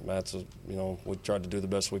decision. Matt's, we tried to do the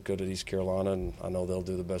best we could at East Carolina, and I know they'll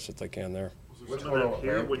do the best that they can there. Was there some of that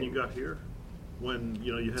here when you got here? When,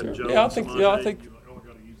 you had Joe I and think you only got to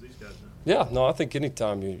use these guys now? Yeah, no, I think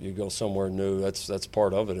anytime you go somewhere new, that's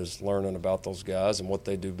part of it, is learning about those guys and what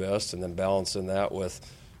they do best, and then balancing that with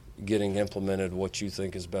getting implemented what you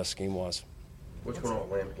think is best scheme-wise. What's going on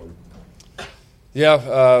with Lampkin?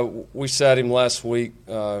 Yeah, we sat him last week.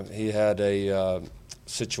 He had a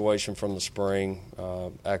situation from the spring,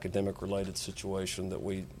 academic-related situation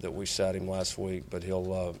that we sat him last week, but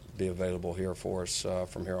he'll be available here for us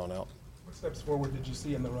from here on out. What steps forward did you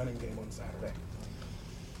see in the running game on Saturday?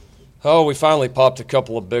 Oh, we finally popped a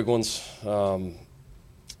couple of big ones. We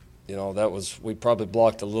probably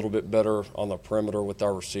blocked a little bit better on the perimeter with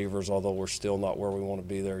our receivers, although we're still not where we want to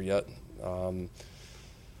be there yet.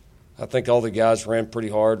 I think all the guys ran pretty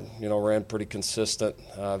hard, ran pretty consistent.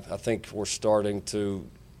 I think we're starting to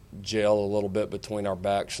gel a little bit between our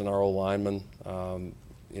backs and our O-linemen.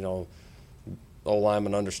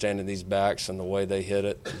 O-linemen understanding these backs and the way they hit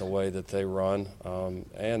it, the way that they run,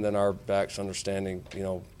 and then our backs understanding,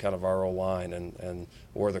 kind of our O-line and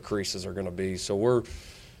where the creases are going to be. So we're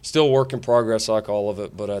still work in progress like all of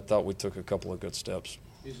it, but I thought we took a couple of good steps.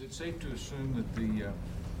 Is it safe to assume that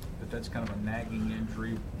that's kind of a nagging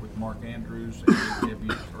injury with Mark Andrews?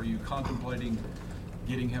 Are you contemplating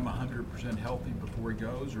getting him 100% healthy before he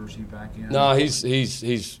goes, or is he back in? No, he's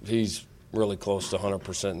really close to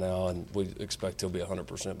 100% now, and we expect he'll be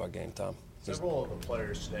 100% by game time. Several of the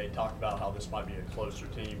players today talked about how this might be a closer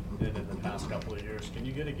team than in the past couple of years. Can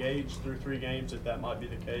you get a gauge through 3 games if that might be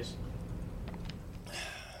the case?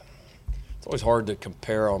 It's always hard to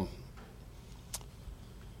compare them.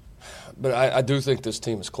 But I do think this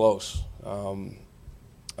team is close.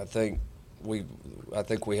 I think we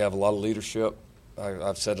have a lot of leadership.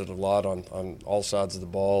 I've said it a lot on all sides of the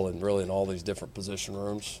ball and really in all these different position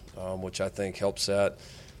rooms, which I think helps that.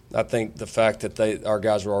 I think the fact that our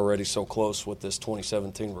guys are already so close with this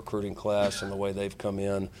 2017 recruiting class and the way they've come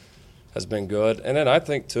in has been good. And then I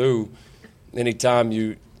think, too, anytime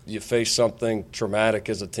you face something traumatic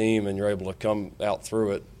as a team and you're able to come out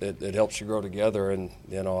through it, it helps you grow together. And,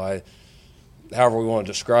 however we want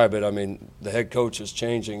to describe it, I mean, the head coach is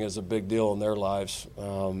changing is a big deal in their lives.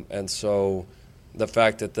 And so the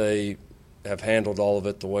fact that they have handled all of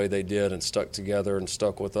it the way they did and stuck together and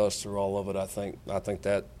stuck with us through all of it, I think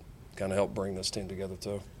that kind of helped bring this team together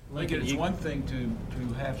too. Lincoln, it's one thing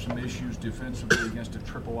to have some issues defensively against a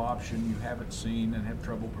triple option you haven't seen and have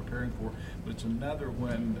trouble preparing for, but it's another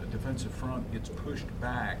when the defensive front gets pushed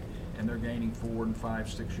back and they're gaining 4 and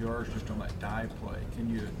 5, 6 yards just on that dive play. Can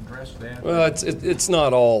you address that? Well, it's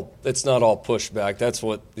not all pushback. That's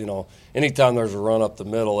what anytime there's a run up the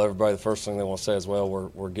middle, everybody the first thing they want to say is, well,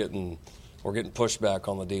 we're getting pushback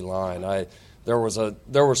on the D line. There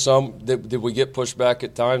were some. Did we get pushback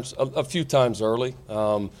at times? A few times early.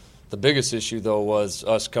 The biggest issue though was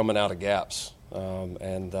us coming out of gaps.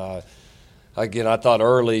 Again, I thought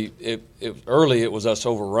early it was us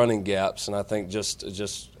overrunning gaps, and I think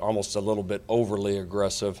just almost a little bit overly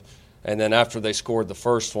aggressive. And then after they scored the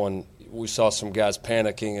first one, we saw some guys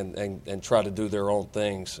panicking and try to do their own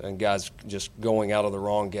things, and guys just going out of the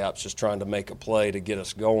wrong gaps, just trying to make a play to get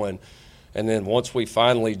us going. And then once we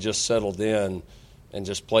finally just settled in and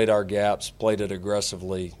just played our gaps, played it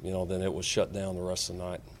aggressively, then it was shut down the rest of the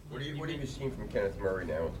night. What have you seen from Kenneth Murray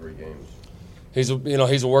now in 3 games? He's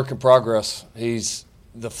a work in progress. He's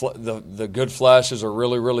the good flashes are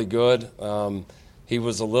really, really good. He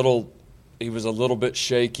was a little bit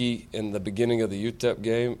shaky in the beginning of the UTEP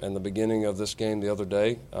game and the beginning of this game the other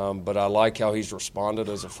day. But I like how he's responded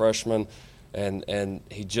as a freshman, and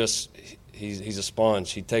he's a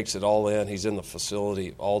sponge. He takes it all in. He's in the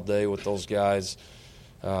facility all day with those guys.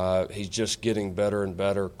 He's just getting better and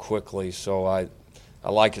better quickly. So I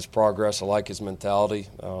like his progress. I like his mentality.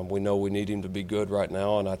 We know we need him to be good right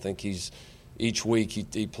now, and I think each week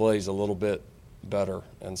he plays a little bit better,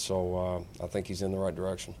 and so I think he's in the right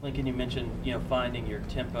direction. Lincoln, you mentioned finding your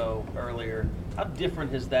tempo earlier. How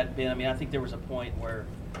different has that been? I mean, I think there was a point where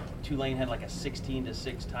Tulane had like a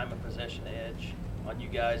 16-6 time of possession edge on you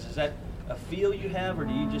guys. Is that a feel you have, or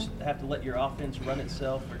do you just have to let your offense run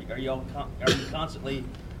itself, or are you constantly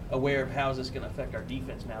aware of how is this going to affect our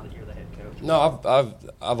defense now that you're the head coach? No,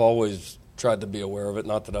 I've always tried to be aware of it.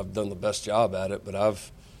 Not that I've done the best job at it, but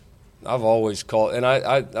I've always called, and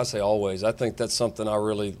I say always. I think that's something I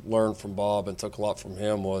really learned from Bob and took a lot from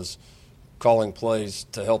him, was calling plays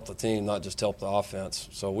to help the team, not just help the offense.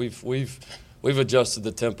 So we've adjusted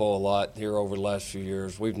the tempo a lot here over the last few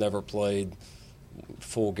years. We've never played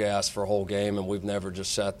full gas for a whole game, and we've never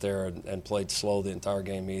just sat there and played slow the entire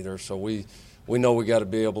game either. So we know we got to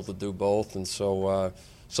be able to do both, and so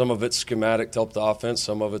some of it's schematic to help the offense,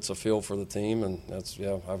 some of it's a feel for the team, and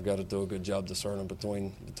I've got to do a good job discerning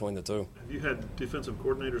between the two. Have you had defensive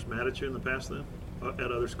coordinators mad at you in the past then,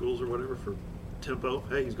 at other schools or whatever, for tempo?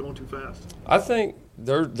 Hey, he's going too fast. I think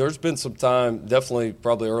there's been some time, definitely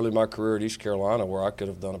probably early in my career at East Carolina, where I could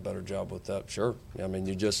have done a better job with that, sure. I mean,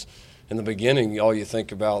 you just – in the beginning, all you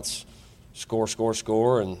think about's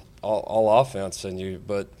score, and all offense,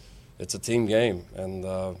 but it's a team game, and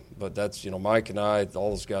but that's Mike and I, all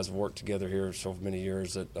those guys have worked together here so many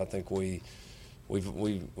years that I think we've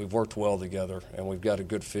worked well together, and we've got a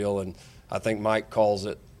good feel, and I think Mike calls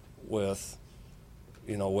it with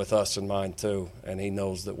us in mind too, and he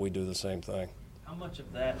knows that we do the same thing. How much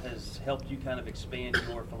of that has helped you kind of expand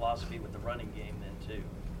your philosophy with the running game then too?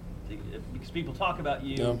 Because people talk about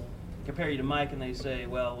you. Yeah. Compare you to Mike, and they say,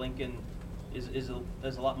 well, Lincoln is a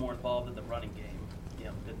lot more involved in the running game,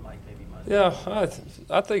 than Mike maybe might. Yeah,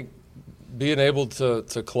 I think being able to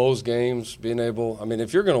close games,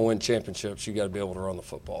 if you're going to win championships, you got to be able to run the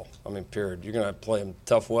football. I mean, period. You're going to play in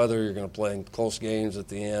tough weather. You're going to play in close games at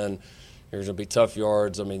the end. There's going to be tough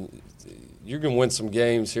yards. I mean, you're going to win some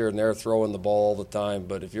games here and there throwing the ball all the time,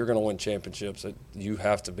 but if you're going to win championships, you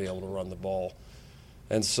have to be able to run the ball.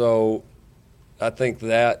 And so I think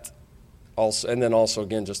that – also, and then also,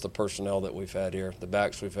 again, just the personnel that we've had here, the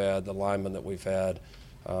backs we've had, the linemen that we've had.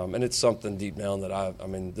 And it's something deep down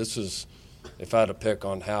that this is, if I had to pick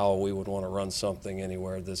on how we would want to run something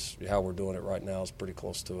anywhere, how we're doing it right now is pretty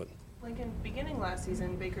close to it. Lincoln, beginning last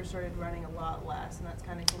season, Baker started running a lot less, and that's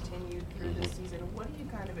kind of continued through this season. What do you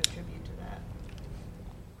kind of attribute to that?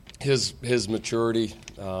 His maturity,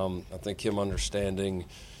 I think him understanding,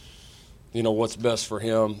 what's best for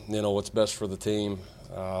him, what's best for the team.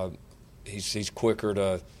 He's quicker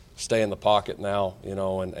to stay in the pocket now,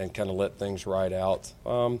 and kind of let things ride out.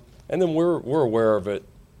 And then we're aware of it,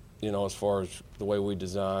 as far as the way we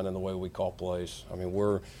design and the way we call plays. I mean,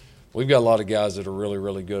 we've got a lot of guys that are really,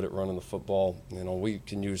 really good at running the football. We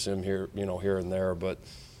can use them here, here and there, but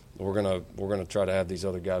we're gonna try to have these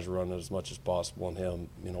other guys run as much as possible on him.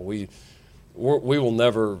 We will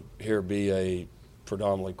never here be a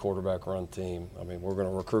predominantly quarterback run team. I mean, we're going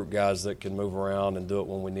to recruit guys that can move around and do it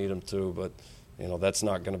when we need them to, but that's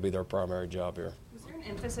not going to be their primary job here. Was there an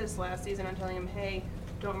emphasis last season on telling him, hey,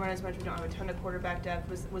 don't run as much, we don't have a ton of quarterback depth?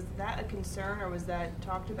 Was that a concern, or was that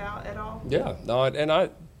talked about at all? Yeah, no,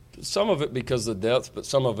 some of it because of the depth, but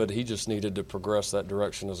some of it he just needed to progress that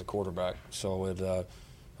direction as a quarterback. So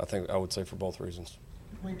I would say for both reasons.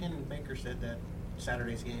 Lincoln Baker said that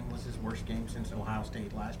Saturday's game was his worst game since Ohio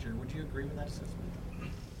State last year. Would you agree with that assessment?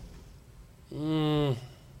 I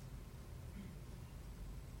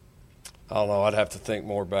don't know. I'd have to think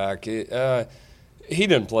more back. He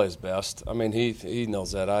didn't play his best. I mean, he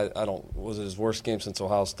knows that. Was it his worst game since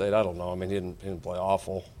Ohio State? I don't know. I mean, he didn't play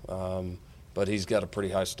awful, but he's got a pretty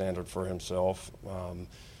high standard for himself.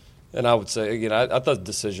 And I would say, again, I thought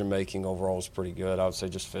decision-making overall was pretty good. I would say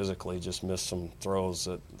just physically, just missed some throws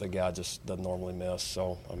that the guy just doesn't normally miss.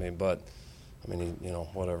 So, he,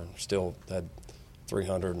 whatever, still had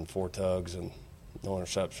 304 tugs and no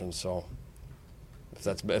interceptions. So, If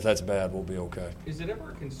that's bad, we'll be okay. Is it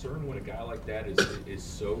ever a concern when a guy like that is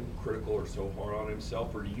so critical or so hard on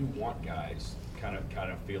himself, or do you want guys kind of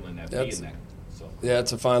feeling that, being that? So. Yeah,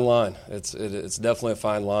 it's a fine line. It's definitely a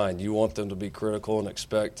fine line. You want them to be critical and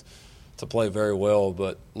expect to play very well,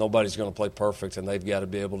 but nobody's going to play perfect, and they've got to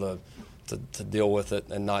be able to deal with it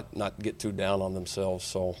and not get too down on themselves.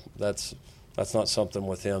 So that's not something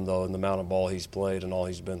with him, though, and the amount of ball he's played and all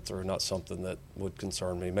he's been through, not something that would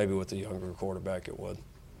concern me. Maybe with a younger quarterback it would.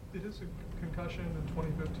 Did his concussion in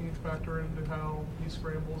 2015 factor into how he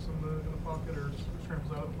scrambles in the pocket or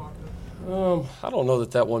scrambles out of the pocket? I don't know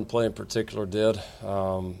that one play in particular did.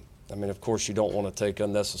 I mean, of course, you don't want to take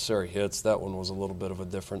unnecessary hits. That one was a little bit of a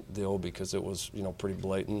different deal because it was, pretty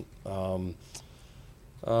blatant. No,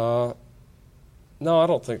 I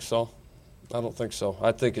don't think so.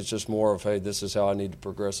 I think it's just more of, hey, this is how I need to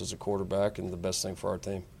progress as a quarterback and the best thing for our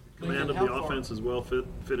team. Command of the offense as well fit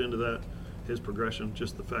into that, his progression,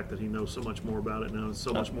 just the fact that he knows so much more about it now. It's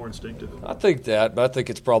so much more instinctive. I think that, but I think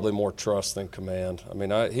it's probably more trust than command. I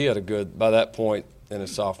mean, he had by that point in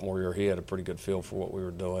his sophomore year, he had a pretty good feel for what we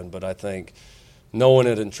were doing. But I think knowing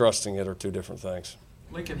it and trusting it are two different things.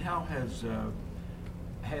 Lincoln, how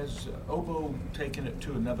has Obo taken it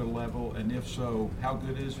to another level, and if so, how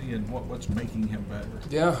good is he, and what's making him better?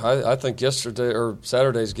 Yeah, I think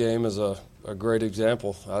Saturday's game is a great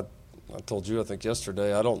example. I told you, I think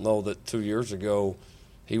yesterday, I don't know that 2 years ago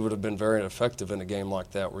he would have been very effective in a game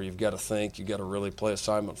like that where you've got to think, you've got to really play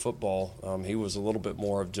assignment football. He was a little bit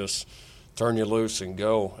more of just turn you loose and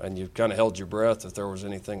go, and you kind of held your breath if there was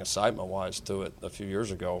anything assignment-wise to it a few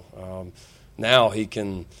years ago. Now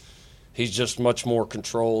he's just much more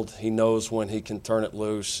controlled. He knows when he can turn it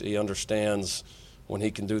loose. He understands when he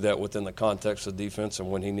can do that within the context of defense and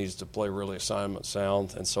when he needs to play really assignment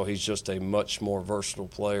sound. And so he's just a much more versatile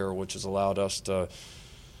player, which has allowed us to,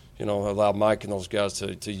 allow Mike and those guys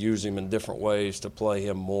to use him in different ways, to play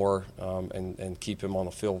him more and keep him on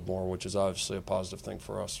the field more, which is obviously a positive thing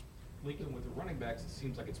for us. Lincoln, with the running backs, it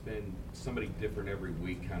seems like it's been somebody different every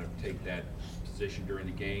week kind of take that position during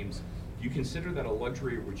the games. Do you consider that a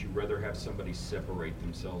luxury, or would you rather have somebody separate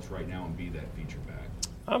themselves right now and be that feature back?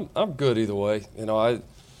 I'm good either way. I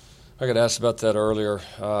got asked about that earlier.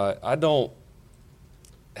 I don't.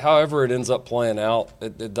 However it ends up playing out,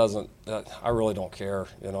 it doesn't. I really don't care.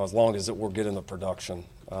 As long as we're getting the production.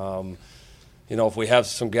 If we have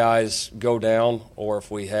some guys go down, or if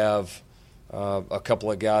we have a couple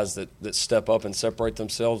of guys that step up and separate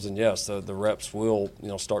themselves, and yes, the reps will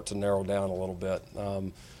start to narrow down a little bit.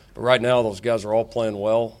 But right now, those guys are all playing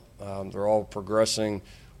well. They're all progressing.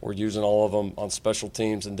 We're using all of them on special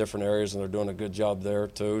teams in different areas, and they're doing a good job there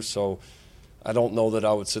too. So I don't know that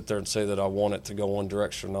I would sit there and say that I want it to go one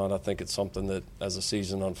direction or not. I think it's something that, as the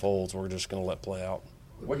season unfolds, we're just going to let play out.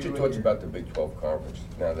 What's your thoughts about the Big 12 Conference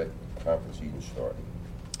now that conference season started?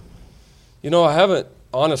 I haven't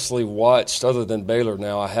honestly watched, other than Baylor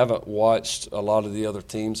now, I haven't watched a lot of the other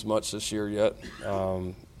teams much this year yet.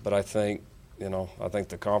 But I think, I think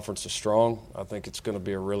the conference is strong. I think it's going to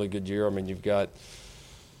be a really good year. I mean, you've got,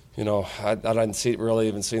 I didn't really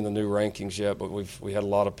even seen the new rankings yet, but we had a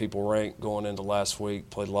lot of people ranked going into last week,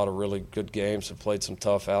 played a lot of really good games, have played some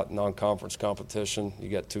tough non-conference competition. You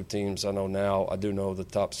got two teams I know now. I do know the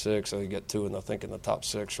top six. I got two, and I think in the top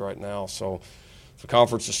six right now. So the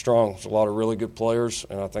conference is strong. There's a lot of really good players,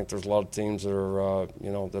 and I think there's a lot of teams that are,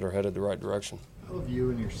 that are headed the right direction. How have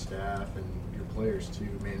you and your staff and your players to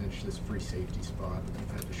manage this free safety spot that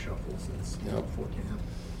you've had to shuffle since before camp?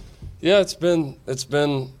 Yeah, it's been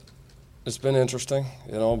interesting,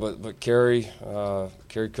 but Kerry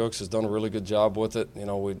Cooks has done a really good job with it.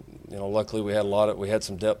 Luckily we had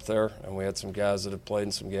some depth there, and we had some guys that have played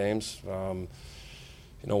in some games.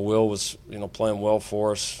 Will was playing well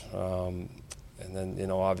for us. And then,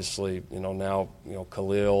 obviously, now,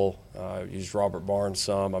 Khalil, used Robert Barnes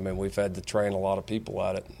some. I mean, we've had to train a lot of people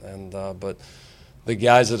at it. But the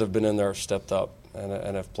guys that have been in there have stepped up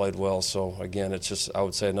and have played well. So, again, it's just, I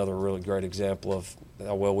would say, another really great example of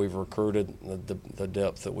how well we've recruited, the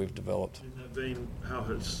depth that we've developed. In that vein, how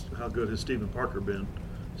good has Stephen Parker been?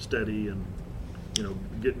 Steady and,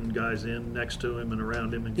 getting guys in next to him and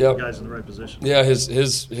around him and getting guys in the right position. Yeah,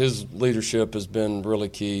 his leadership has been really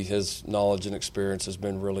key. His knowledge and experience has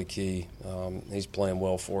been really key. He's playing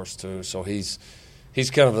well for us too. So he's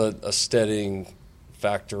kind of a steadying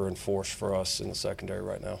factor and force for us in the secondary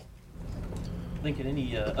right now. Lincoln,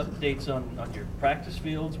 any updates on your practice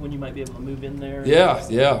fields when you might be able to move in there?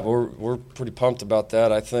 Yeah, we're pretty pumped about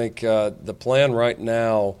that. I think the plan right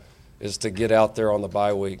now is to get out there on the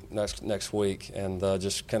bye week next week and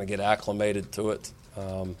just kind of get acclimated to it,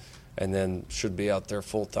 and then should be out there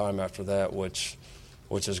full time after that, which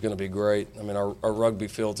which is going to be great. I mean, our rugby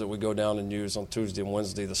fields that we go down and use on Tuesday and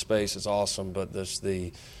Wednesday, the space is awesome, but this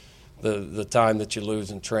the time that you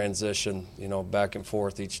lose in transition, back and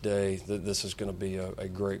forth each day, this is going to be a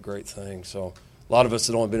great, great thing. So a lot of us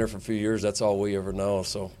that only been here for a few years, that's all we ever know.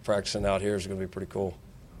 So practicing out here is going to be pretty cool.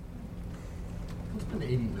 What's been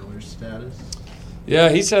A.D. Miller's status? Yeah,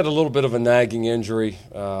 he's had a little bit of a nagging injury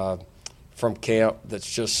from camp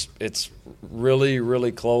it's really,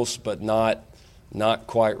 really close, but not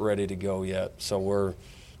quite ready to go yet. So we're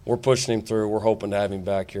pushing him through. We're hoping to have him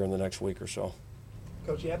back here in the next week or so.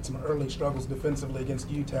 Coach, you had some early struggles defensively against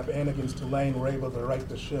UTEP and against Tulane. Were able to right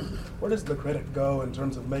the ship. Where does the credit go in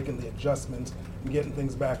terms of making the adjustments and getting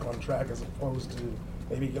things back on track as opposed to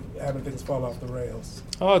maybe having things fall off the rails?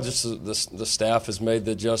 Oh, just the staff has made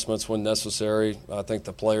the adjustments when necessary. I think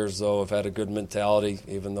the players, though, have had a good mentality,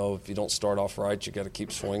 even though if you don't start off right, you got to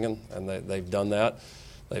keep swinging, and they've done that.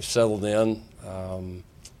 They've settled in.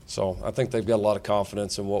 So I think they've got a lot of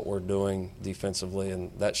confidence in what we're doing defensively,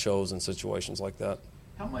 and that shows in situations like that.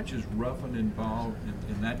 How much is Ruffin involved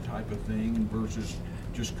in that type of thing versus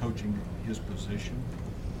just coaching his position?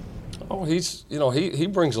 Oh, he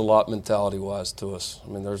brings a lot mentality-wise to us. I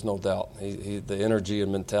mean, there's no doubt. The energy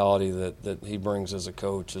and mentality that he brings as a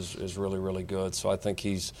coach is really, really good. So I think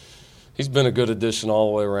he's been a good addition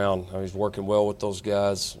all the way around. I mean, he's working well with those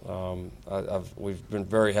guys. We've been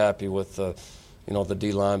very happy with the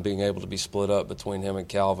D-line being able to be split up between him and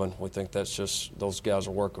Calvin. We think that's just those guys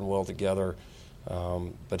are working well together.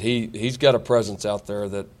 But he's got a presence out there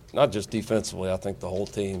that not just defensively, I think the whole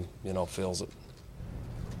team, feels it.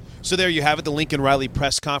 So there you have it, the Lincoln Riley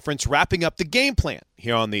press conference wrapping up the game plan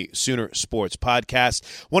here on the Sooner Sports Podcast.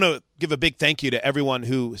 Want to give a big thank you to everyone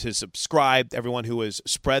who has subscribed, everyone who has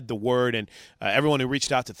spread the word, and everyone who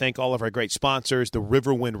reached out to thank all of our great sponsors, the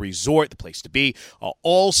Riverwind Resort, the place to be,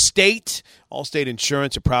 Allstate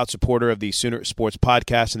Insurance, a proud supporter of the Sooner Sports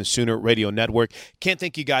Podcast and the Sooner Radio Network. Can't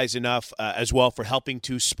thank you guys enough as well for helping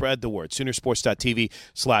to spread the word.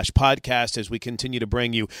 Soonersports.tv/podcast as we continue to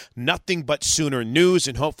bring you nothing but Sooner news,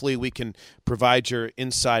 and hopefully we can provide your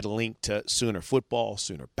inside link to Sooner football,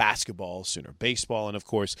 Sooner basketball, Sooner baseball, and of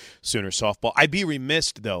course, Sooner softball. I'd be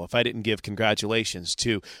remiss, though, if I didn't give congratulations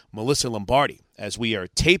to Melissa Lombardi. As we are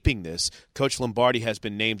taping this, Coach Lombardi has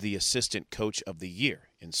been named the Assistant Coach of the Year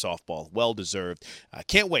in softball. Well-deserved.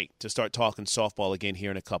 Can't wait to start talking softball again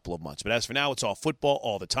here in a couple of months. But as for now, it's all football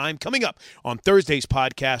all the time. Coming up on Thursday's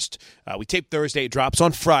podcast, we tape Thursday. It drops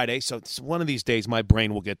on Friday, so it's one of these days my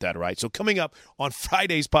brain will get that right. So coming up on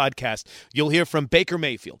Friday's podcast, you'll hear from Baker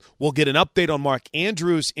Mayfield. We'll get an update on Mark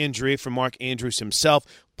Andrews' injury from Mark Andrews himself,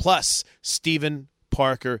 plus Stephen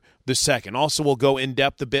Parker II. Also, we'll go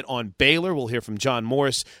in-depth a bit on Baylor. We'll hear from John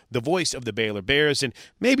Morris, the voice of the Baylor Bears, and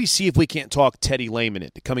maybe see if we can't talk Teddy Lehman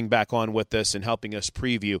into coming back on with us and helping us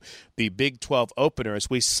preview the Big 12 opener as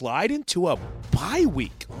we slide into a bye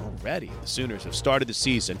week already. The Sooners have started the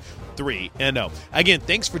season 3-0. Again,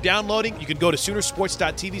 thanks for downloading. You can go to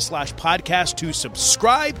Soonersports.tv/podcast to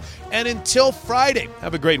subscribe. And until Friday,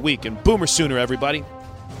 have a great week, and Boomer Sooner, everybody.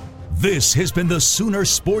 This has been the Sooner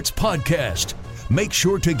Sports Podcast. Make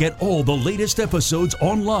sure to get all the latest episodes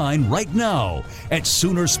online right now at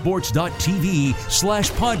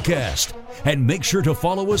Soonersports.tv/podcast. And make sure to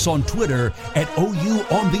follow us on Twitter at OU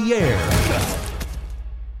On The Air.